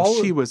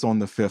 She was on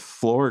the 5th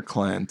floor,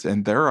 Clint,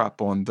 and they're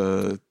up on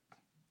the.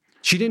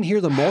 She didn't hear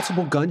the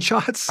multiple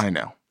gunshots. I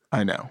know.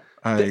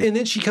 And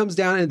then she comes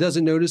down and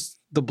doesn't notice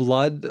the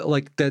blood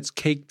like that's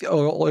caked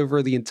all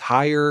over the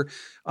entire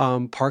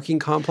parking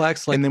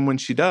complex. Like, and then when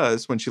she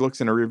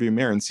looks in a rearview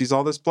mirror and sees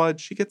all this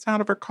blood, she gets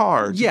out of her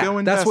car to go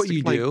investigate. That's what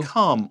you do.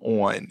 Come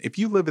on. If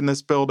you live in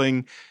this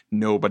building,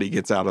 nobody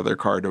gets out of their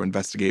car to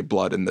investigate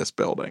blood in this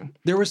building.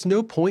 There was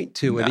no point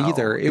to it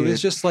either. It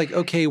was just like,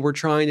 okay, we're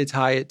trying to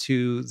tie it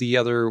to the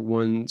other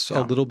ones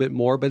a little bit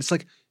more, but it's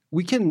like,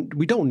 we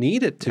don't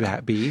need it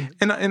to be.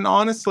 And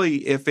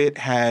honestly, if it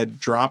had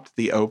dropped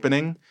the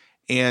opening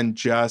and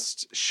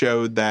just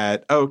showed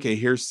that, okay,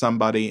 here's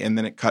somebody, and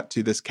then it cut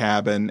to this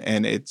cabin,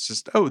 and it's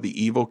just,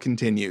 the evil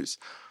continues.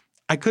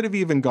 I could have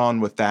even gone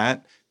with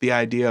that. The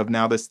idea of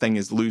now this thing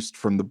is loosed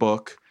from the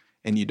book,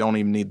 and you don't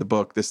even need the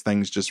book. This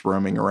thing's just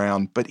roaming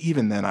around. But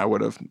even then, I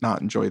would have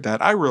not enjoyed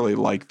that. I really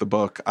like the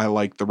book. I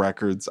like the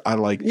records. I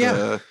like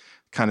the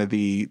kind of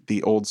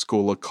the old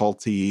school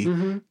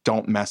occulty,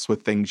 don't mess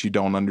with things you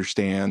don't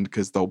understand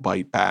because they'll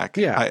bite back.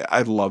 Yeah.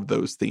 I love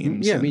those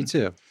themes. Yeah, me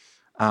too.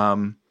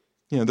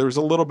 There was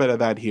a little bit of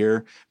that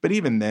here. But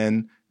even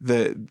then,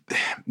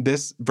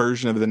 this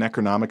version of the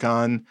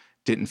Necronomicon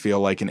didn't feel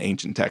like an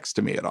ancient text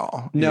to me at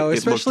all. No,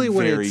 especially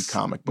when very it's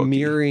comic booky.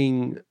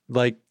 Mirroring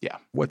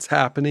what's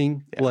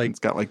happening. Yeah, it's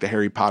got like the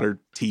Harry Potter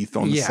teeth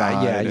on the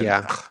side.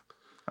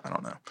 I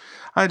don't know.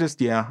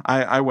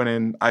 I went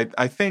in.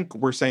 I think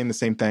we're saying the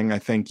same thing. I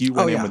think you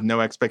went in with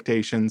no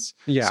expectations.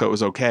 Yeah. So it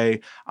was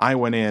okay. I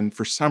went in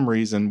for some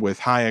reason with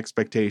high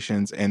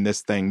expectations, and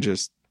this thing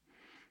just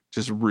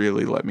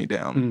really let me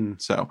down.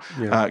 So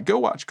go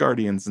watch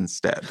Guardians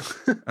instead.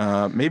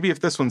 Maybe if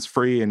this one's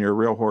free and you're a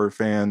real horror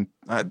fan,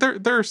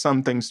 there are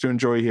some things to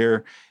enjoy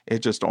here. It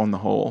just, on the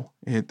whole,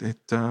 it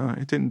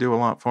didn't do a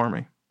lot for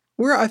me.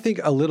 We're, I think,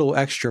 a little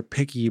extra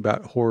picky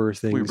about horror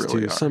things we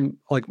really too.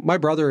 are. My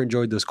brother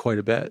enjoyed this quite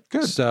a bit.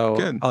 Good. So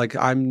Good.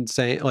 I'm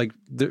saying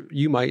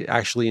you might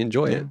actually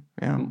enjoy it.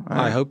 Yeah.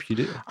 I hope you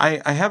do.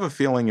 I have a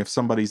feeling if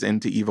somebody's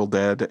into Evil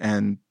Dead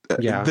and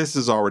this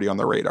is already on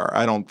the radar.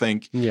 I don't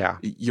think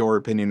your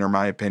opinion or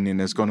my opinion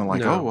is going to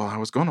I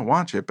was going to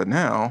watch it, but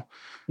now.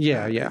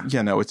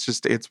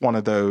 It's one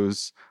of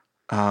those.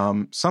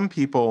 Some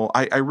people,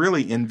 I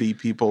really envy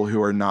people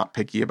who are not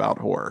picky about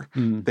horror.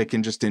 They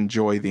can just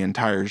enjoy the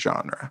entire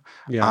genre.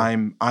 Yeah.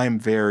 I'm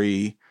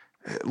very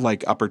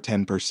upper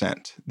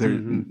 10%.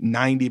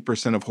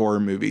 90% of horror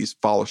movies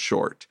fall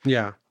short.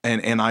 Yeah.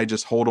 And I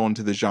just hold on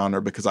to the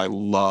genre because I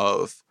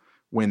love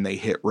when they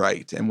hit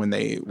right and when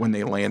they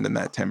land in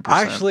that 10%.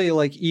 I actually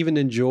even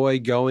enjoy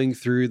going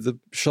through the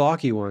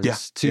schlocky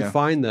ones to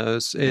find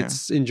those.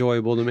 It's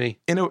enjoyable to me.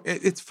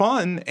 It's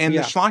fun, and the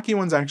schlocky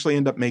ones actually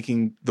end up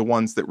making the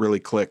ones that really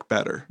click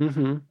better.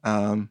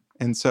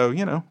 And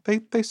so,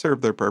 they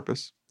serve their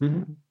purpose.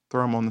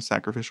 Throw them on the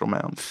sacrificial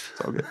mound.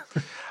 It's all good.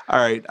 All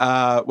right.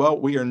 Well,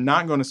 we are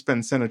not going to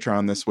spend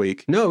Cinetron this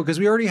week. No, because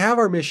we already have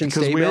our mission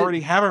statement. Because we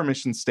already have our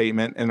mission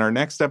statement. In our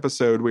next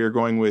episode, we are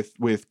going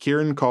with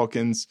Kieran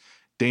Culkin's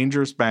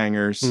Dangerous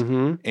Bangers.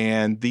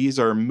 And these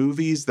are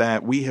movies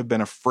that we have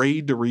been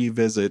afraid to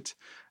revisit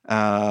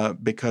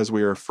because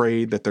we are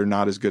afraid that they're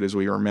not as good as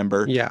we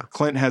remember. Yeah.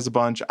 Clint has a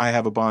bunch. I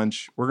have a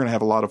bunch. We're going to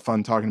have a lot of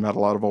fun talking about a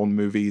lot of old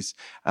movies.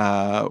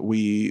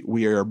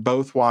 We are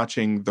both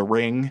watching The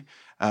Ring.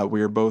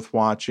 We are both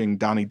watching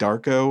Donnie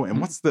Darko. And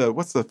what's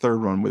the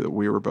third one that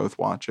we were both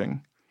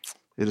watching?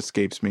 It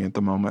escapes me at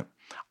the moment.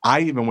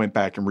 I even went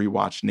back and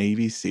rewatched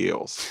Navy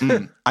SEALs.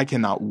 I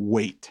cannot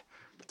wait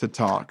to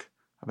talk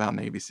about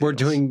Navy SEALs. We're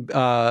doing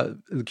The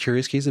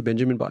Curious Case of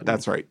Benjamin Button.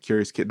 That's right.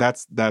 Curious Case.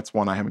 That's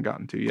one I haven't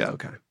gotten to yet.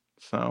 Okay.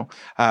 So,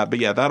 but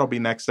yeah, that'll be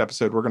next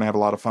episode. We're going to have a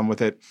lot of fun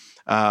with it.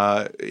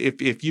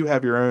 If you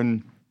have your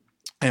own,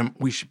 and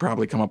we should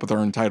probably come up with our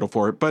own title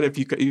for it, but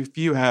if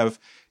you have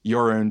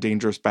your own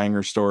Dangerous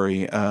Banger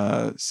story,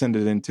 send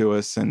it in to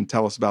us and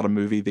tell us about a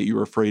movie that you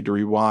were afraid to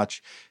rewatch,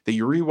 that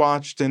you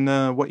rewatched,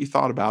 and what you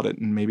thought about it.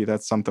 And maybe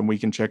that's something we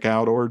can check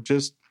out, or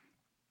just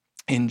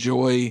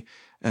enjoy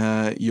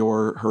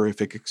your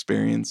horrific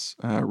experience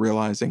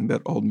realizing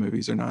that old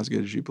movies are not as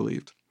good as you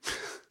believed.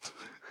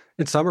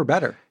 And some are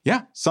better.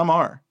 Yeah, some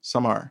are.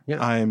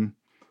 Yeah.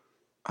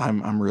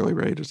 I'm really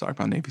ready to talk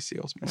about Navy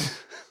SEALs, man.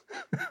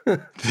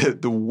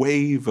 the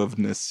wave of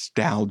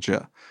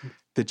nostalgia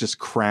that just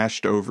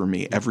crashed over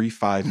me every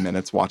 5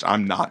 minutes watch.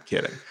 I'm not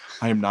kidding.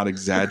 I am not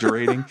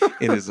exaggerating.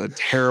 It is a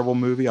terrible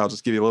movie. I'll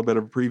just give you a little bit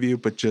of a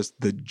preview, but just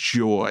the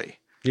joy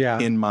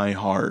in my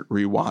heart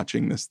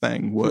rewatching this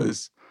thing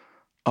was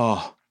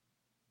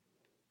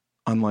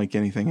unlike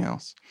anything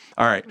else.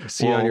 All right. I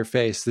see on your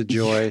face the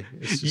joy.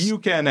 You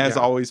can, as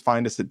always,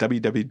 find us at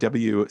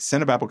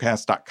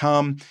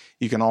www.cinebabblecast.com.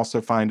 You can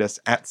also find us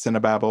at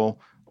Cinebabble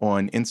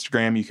on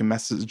Instagram. You can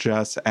message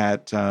us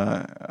on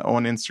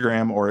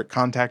Instagram or at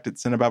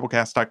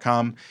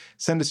contact@cinebabblecast.com.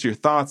 Send us your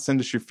thoughts. Send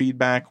us your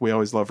feedback. We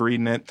always love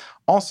reading it.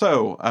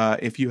 Also,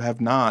 if you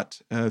have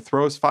not,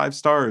 throw us 5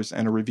 stars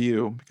and a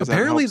review. Because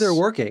apparently they're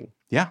working.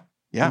 Yeah.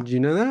 Yeah. Did you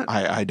know that?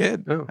 I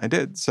did. Oh. I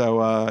did.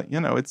 So,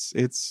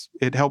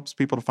 it helps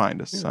people to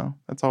find us. Yeah. So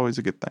that's always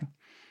a good thing.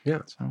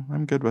 Yeah. So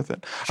I'm good with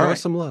it. Show us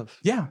some love.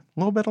 Yeah. A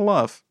little bit of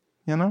love,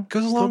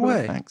 Goes a long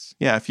way. Thanks.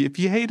 Yeah. If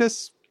you hate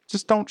us,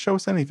 just don't show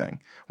us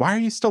anything. Why are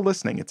you still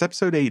listening? It's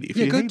episode 80. If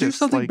you go do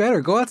something better.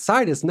 Go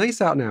outside. It's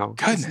nice out now.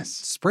 Goodness.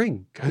 It's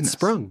spring. Goodness. It's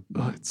sprung.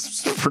 Oh,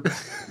 it's spring.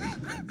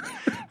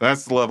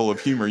 That's the level of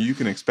humor you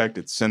can expect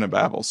at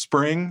Cinebabble.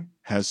 Spring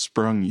has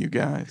sprung, you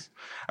guys.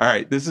 All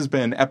right. This has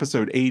been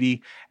episode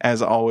 80.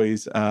 As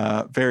always,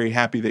 very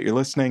happy that you're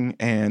listening.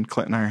 And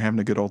Clint and I are having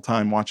a good old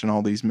time watching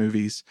all these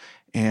movies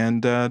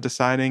and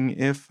deciding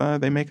if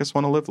they make us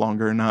want to live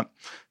longer or not.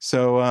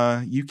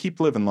 So you keep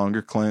living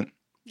longer, Clint.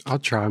 I'll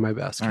try my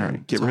best. All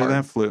right. Get rid of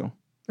that flu.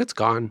 It's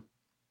gone.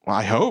 Well,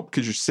 I hope,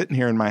 because you're sitting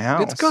here in my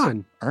house. It's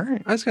gone. All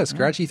right. I just got a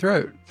scratchy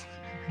throat.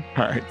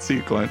 All right. See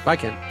you, Clint. Bye,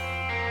 Ken.